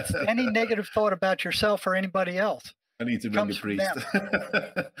 any negative thought about yourself or anybody else. I need to ring the priest.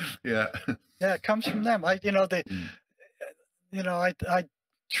 Yeah. Yeah, it comes from them. I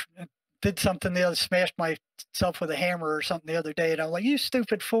did something the other, smashed myself with a hammer or something the other day, and I'm like, you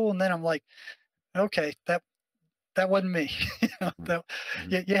stupid fool. And then I'm like, okay, that wasn't me.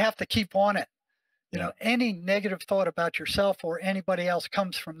 You have to keep on it. You know, any negative thought about yourself or anybody else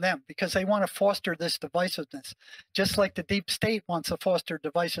comes from them because they want to foster this divisiveness, just like the deep state wants to foster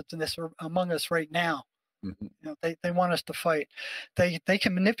divisiveness among us right now. You know, they want us to fight. They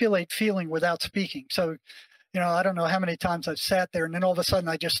can manipulate feeling without speaking. So, you know, I don't know how many times I've sat there and then all of a sudden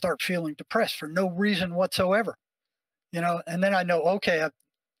I just start feeling depressed for no reason whatsoever. You know, and then I know, okay,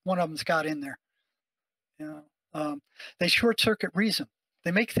 one of them's got in there. You know, they short circuit reason.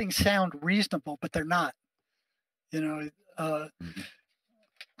 They make things sound reasonable, but they're not. You know,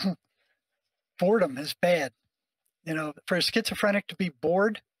 boredom is bad. You know, for a schizophrenic to be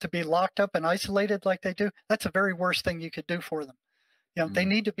bored, to be locked up and isolated like they do, that's the very worst thing you could do for them. You know, they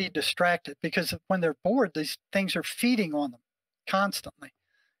need to be distracted because when they're bored, these things are feeding on them constantly.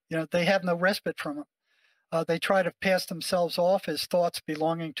 You know, they have no respite from them. They try to pass themselves off as thoughts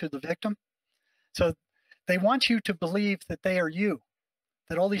belonging to the victim. So they want you to believe that they are you,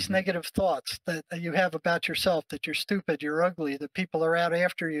 that all these negative thoughts that you have about yourself, that you're stupid, you're ugly, that people are out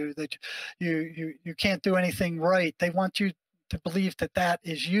after you, that you can't do anything right. They want you to believe that that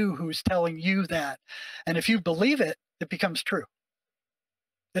is you who's telling you that. And if you believe it, it becomes true.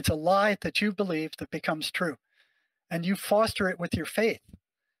 It's a lie that you believe that becomes true. And you foster it with your faith.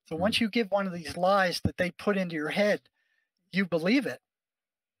 So once you give one of these lies that they put into your head, you believe it.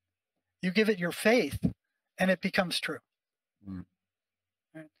 You give it your faith, and it becomes true.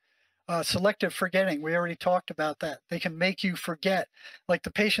 Selective forgetting, we already talked about that. They can make you forget. Like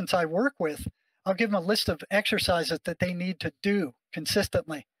the patients I work with, I'll give them a list of exercises that they need to do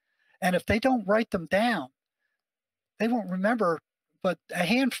consistently. And if they don't write them down, they won't remember but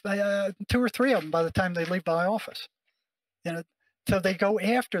two or three of them by the time they leave my office. You know, so they go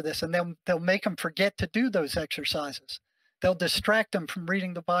after this, and they'll make them forget to do those exercises. They'll distract them from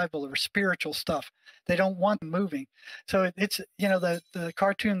reading the Bible or spiritual stuff. They don't want them moving. So it's, you know, the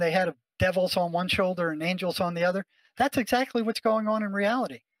cartoon they had of devils on one shoulder and angels on the other. That's exactly what's going on in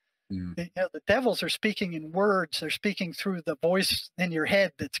reality. Mm. You know, the devils are speaking in words. They're speaking through the voice in your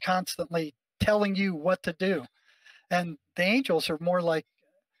head that's constantly telling you what to do. And the angels are more like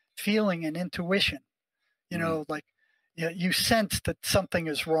feeling and intuition. You know, like you sense that something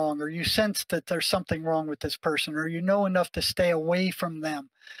is wrong, or you sense that there's something wrong with this person, or you know enough to stay away from them.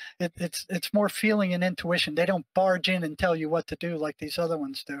 It's more feeling and intuition. They don't barge in and tell you what to do like these other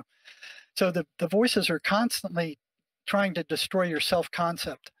ones do. So the voices are constantly trying to destroy your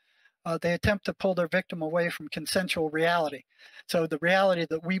self-concept. They attempt to pull their victim away from consensual reality. So the reality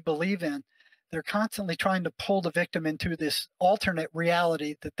that we believe in, they're constantly trying to pull the victim into this alternate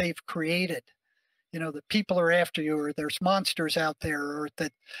reality that they've created. You know, that people are after you, or there's monsters out there, or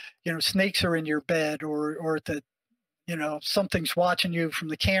that, you know, snakes are in your bed, or that, you know, something's watching you from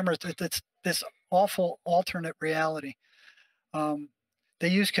the camera. It's this awful alternate reality. They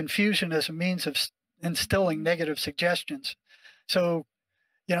use confusion as a means of instilling negative suggestions. So,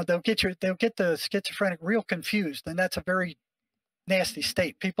 you know, they'll get the schizophrenic real confused, and that's a very nasty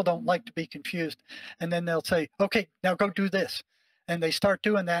state. People don't like to be confused. And then they'll say, okay, now go do this. And they start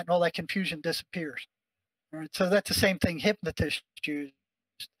doing that, and all that confusion disappears. All right? So that's the same thing hypnotists use.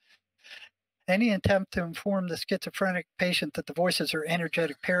 Any attempt to inform the schizophrenic patient that the voices are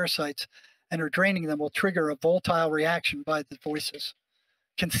energetic parasites and are draining them will trigger a volatile reaction by the voices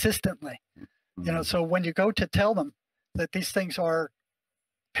consistently. You know, so when you go to tell them that these things are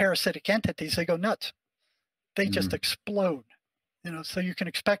parasitic entities, they go nuts. They just explode. You know, so you can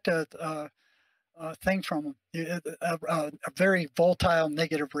expect a thing from them, a very volatile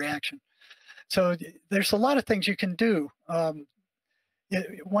negative reaction. So there's a lot of things you can do.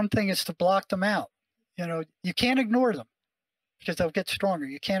 One thing is to block them out. You know, you can't ignore them because they'll get stronger.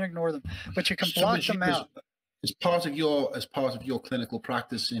 You can't ignore them, but you can block them out. As part of your clinical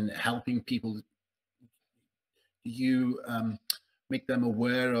practice in helping people, you make them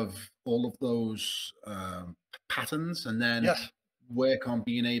aware of all of those patterns, and then work on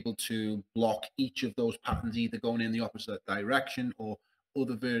being able to block each of those patterns, either going in the opposite direction or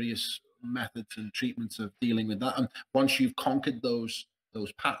other various methods and treatments of dealing with that. And once you've conquered those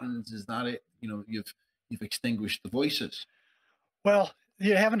patterns, is that it? You know, you've extinguished the voices. Well,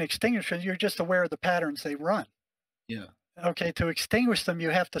 you haven't extinguished them. You're just aware of the patterns they run. Yeah. Okay. To extinguish them,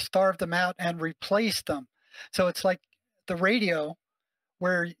 you have to starve them out and replace them. So it's like the radio,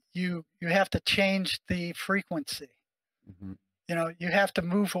 where you have to change the frequency. You know, you have to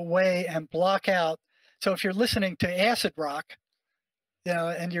move away and block out. So if you're listening to acid rock, you know,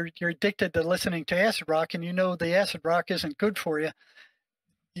 and you're addicted to listening to acid rock, and you know the acid rock isn't good for you,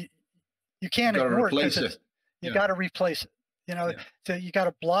 you can't ignore it because you got to replace it. You know, so you got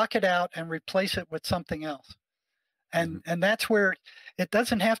to block it out and replace it with something else. And that's where it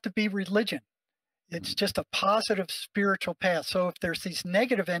doesn't have to be religion. It's just a positive spiritual path. So if there's these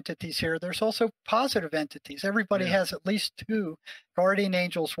negative entities here, there's also positive entities. Everybody has at least 2 guardian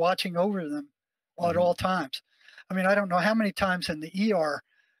angels watching over them at all times. I mean, I don't know how many times in the ER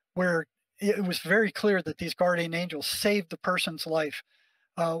where it was very clear that these guardian angels saved the person's life.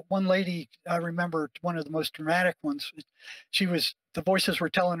 One lady, I remember one of the most dramatic ones, the voices were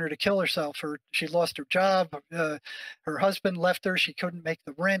telling her to kill herself, or she lost her job. Her husband left her. She couldn't make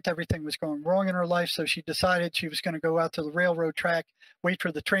the rent. Everything was going wrong in her life. So she decided she was going to go out to the railroad track, wait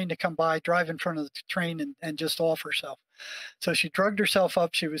for the train to come by, drive in front of the train, and just off herself. So she drugged herself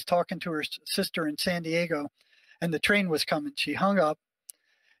up. She was talking to her sister in San Diego, and the train was coming. She hung up.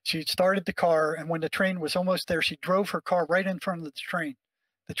 She started the car, and when the train was almost there, she drove her car right in front of the train.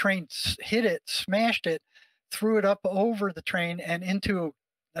 The train hit it, smashed it, threw it up over the train and into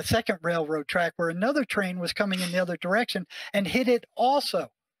a second railroad track where another train was coming in the other direction, and hit it also.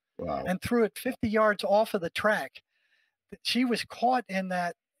 Wow. And threw it 50 yards off of the track. She was caught in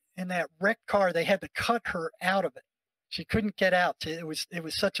that wrecked car. They had to cut her out of it. She couldn't get out. It was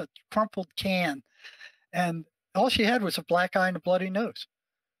such a crumpled can, and all she had was a black eye and a bloody nose.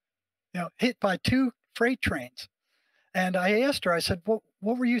 You know, hit by 2 freight trains. And I asked her, I said, what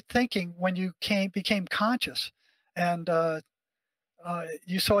were you thinking when you became conscious and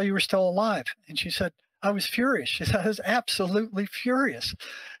you saw you were still alive? And she said, I was furious. She said, I was absolutely furious,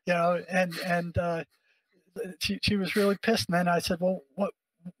 you know, and she was really pissed. And then I said, well,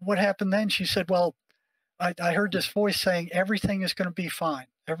 what happened then? She said, well, I heard this voice saying, everything is going to be fine.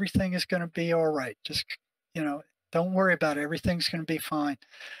 Everything is going to be all right. Just, you know, don't worry about it. Everything's going to be fine.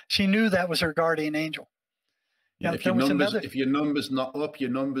 She knew that was her guardian angel. Yeah, if your number's not up, your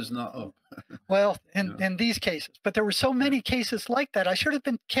number's not up. Well, in these cases, but there were so many cases like that. I should have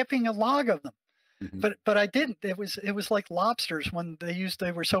been keeping a log of them, but I didn't. It was like lobsters when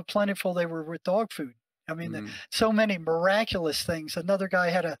they were so plentiful. They were with dog food. I mean, so many miraculous things. Another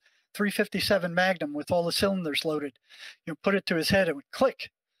guy had .357 Magnum with all the cylinders loaded. You put it to his head, it would click.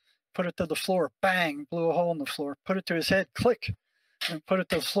 Put it to the floor, bang, blew a hole in the floor. Put it to his head, click, and put it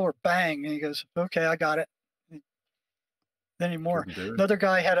to the floor, bang. And he goes, okay, I got it. Anymore. Another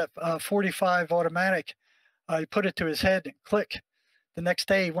guy had a 45 automatic. He put it to his head and click. The next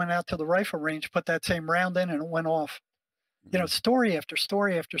day he went out to the rifle range, put that same round in, and it went off. You know, story after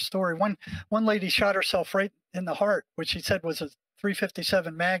story after story. One lady shot herself right in the heart, which she said was a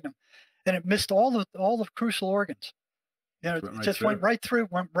 .357 Magnum, and it missed all the crucial organs. You know, it just went right through,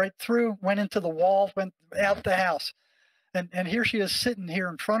 went into the wall, went out the house. And here she is sitting here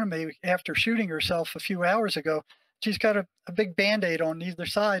in front of me after shooting herself a few hours ago. She's got a big Band-Aid on either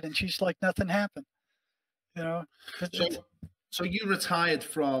side, and she's like nothing happened. You know. So you retired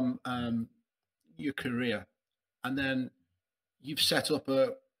from your career, and then you've set up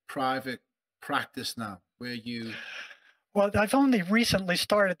a private practice now where you... Well, I've only recently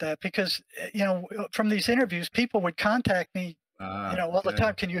started that because, you know, from these interviews, people would contact me, you know, all the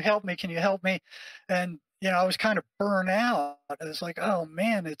time. Can you help me? Can you help me? And, you know, I was kind of burnt out. I was like, oh,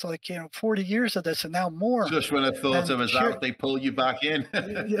 man, it's like, you know, 40 years of this and now more. Just when I thought I was out, they pull you back in.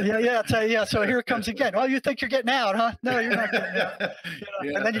 Yeah. So here it comes again. Oh, you think you're getting out, huh? No, you're not getting out.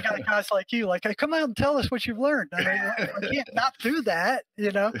 You know? And then you got guys like you, like, hey, come out and tell us what you've learned. I mean, I can't not do that,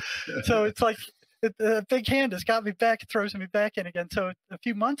 you know? So it's like, the big hand has got me back, it throws me back in again. So a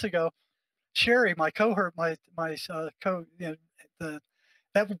few months ago, Sherry, my cohort, that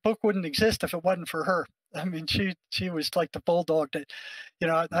book wouldn't exist if it wasn't for her. I mean, she was like the bulldog that, you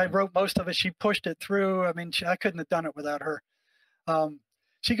know, I wrote most of it. She pushed it through. I mean, I couldn't have done it without her.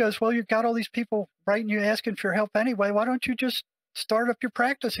 She goes, well, you've got all these people writing you, asking for your help anyway. Why don't you just start up your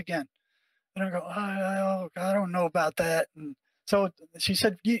practice again? And I go, I don't know about that. And so she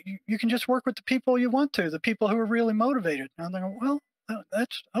said, you can just work with the people you want to, the people who are really motivated. And I go, well,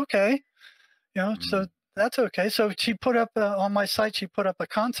 that's okay. You know, so that's okay. So she put up on my site, she put up a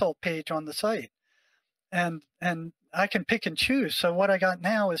consult page on the site, and I can pick and choose. So what I got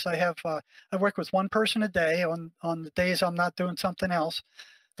now is I work with one person a day on the days I'm not doing something else.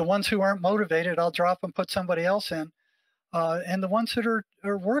 The ones who aren't motivated, I'll drop and put somebody else in. And the ones that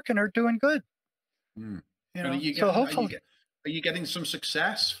are working are doing good. You know, so hopefully. Are you getting some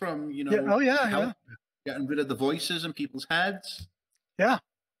success from, you know, getting rid of the voices in people's heads? Yeah.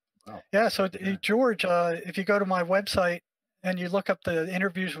 Wow. Yeah. So George, if you go to my website and you look up the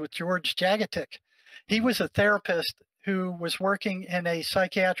interviews with George Jagatic, he was a therapist who was working in a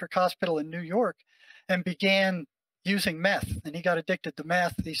psychiatric hospital in New York and began using meth, and he got addicted to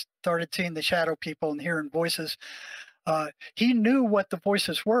meth. He started seeing the shadow people and hearing voices. He knew what the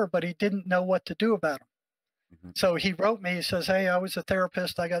voices were, but he didn't know what to do about them. So he wrote me, he says, hey, I was a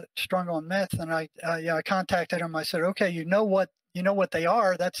therapist. I got strung on meth. And I contacted him. I said, okay, you know what they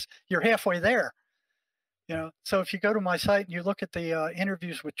are. You're halfway there. You know, so if you go to my site and you look at the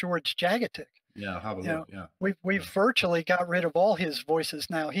interviews with George Jagatic, have a look. We've virtually got rid of all his voices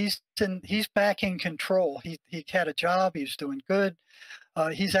now. He's back in control. He had a job. He's doing good.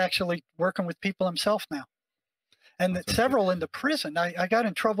 He's actually working with people himself now. And several in the prison. I got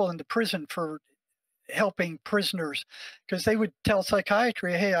in trouble in the prison for helping prisoners because they would tell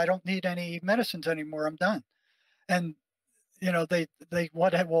psychiatry, hey, I don't need any medicines anymore, I'm done. And you know,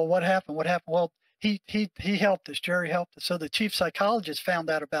 what happened? Well, he helped us. Jerry helped us. So the chief psychologist found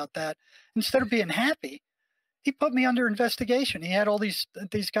out about that. Instead of being happy, he put me under investigation. He had all these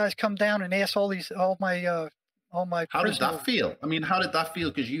guys come down and ask all my how did that feel? I mean, how did that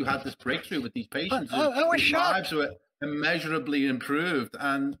feel? Because you had this breakthrough with these patients. I was shocked. Lives were immeasurably improved,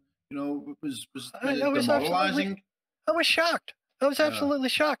 and you know, it was demoralizing. I was shocked. I was absolutely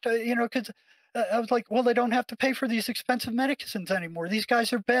shocked. You know, because I was like, well, they don't have to pay for these expensive medicines anymore. These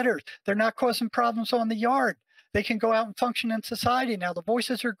guys are better. They're not causing problems on the yard. They can go out and function in society now. The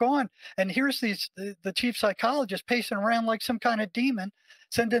voices are gone. And here's the chief psychologist pacing around like some kind of demon,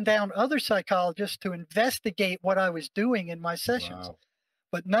 sending down other psychologists to investigate what I was doing in my sessions. Wow.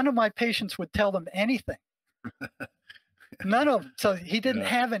 But none of my patients would tell them anything. None of them. So he didn't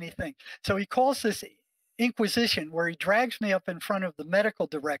have anything. So he calls this inquisition, where he drags me up in front of the medical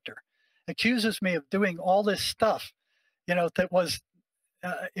director, accuses me of doing all this stuff, you know, that was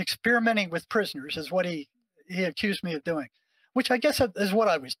experimenting with prisoners is what he accused me of doing, which I guess is what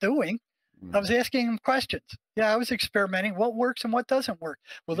I was doing. I was asking him questions. Yeah, I was experimenting. What works and what doesn't work?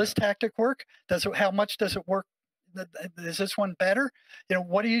 Will this tactic work? How much does it work? Is this one better? You know,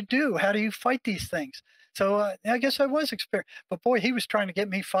 what do you do? How do you fight these things? So I guess I was experimenting. But boy, he was trying to get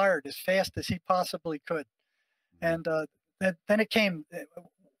me fired as fast as he possibly could. And then it came,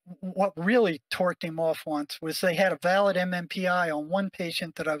 what really torqued him off once was they had a valid MMPI on one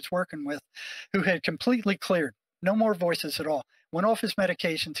patient that I was working with who had completely cleared, no more voices at all, went off his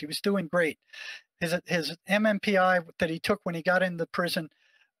medications. He was doing great. His MMPI that he took when he got into prison,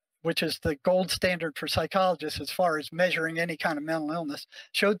 which is the gold standard for psychologists as far as measuring any kind of mental illness,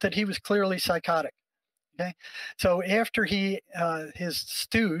 showed that he was clearly psychotic. Okay, so after his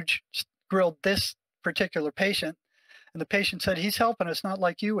stooge grilled this particular patient, and the patient said, "He's helping us, not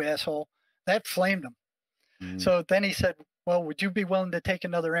like you, asshole," that flamed him. So then he said, "Well, would you be willing to take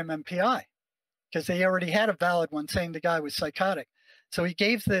another MMPI?" Because they already had a valid one saying the guy was psychotic. So he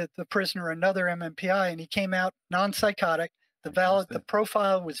gave the prisoner another MMPI, and he came out non-psychotic. The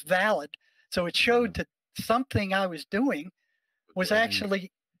profile was valid, so it showed that something I was doing was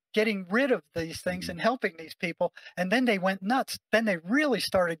actually getting rid of these things and helping these people. And then they went nuts. Then they really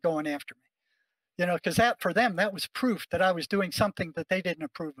started going after me, you know, because that for them, that was proof that I was doing something that they didn't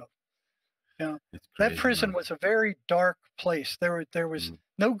approve of. You know, that prison was a very dark place. There was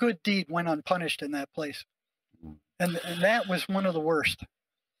no good deed went unpunished in that place. And that was one of the worst.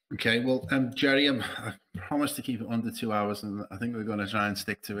 Okay, well, Jerry, I promised to keep it under 2 hours, and I think we're going to try and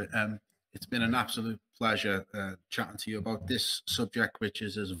stick to it. It's been an absolute pleasure chatting to you about this subject, which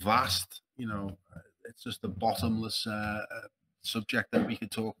is as vast. You know, it's just a bottomless subject that we could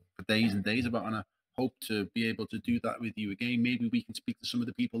talk for days and days about, and I hope to be able to do that with you again. Maybe we can speak to some of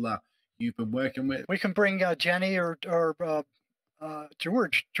the people that you've been working with. We can bring Jenny or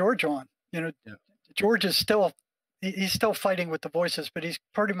George on. You know, George is still. He's still fighting with the voices, but he's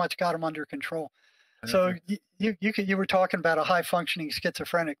pretty much got them under control. So you were talking about a high functioning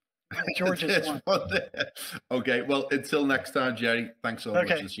schizophrenic. George is one. Okay. Well, until next time, Jerry. Thanks so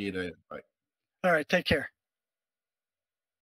much, and see you later. Bye. All right. Take care.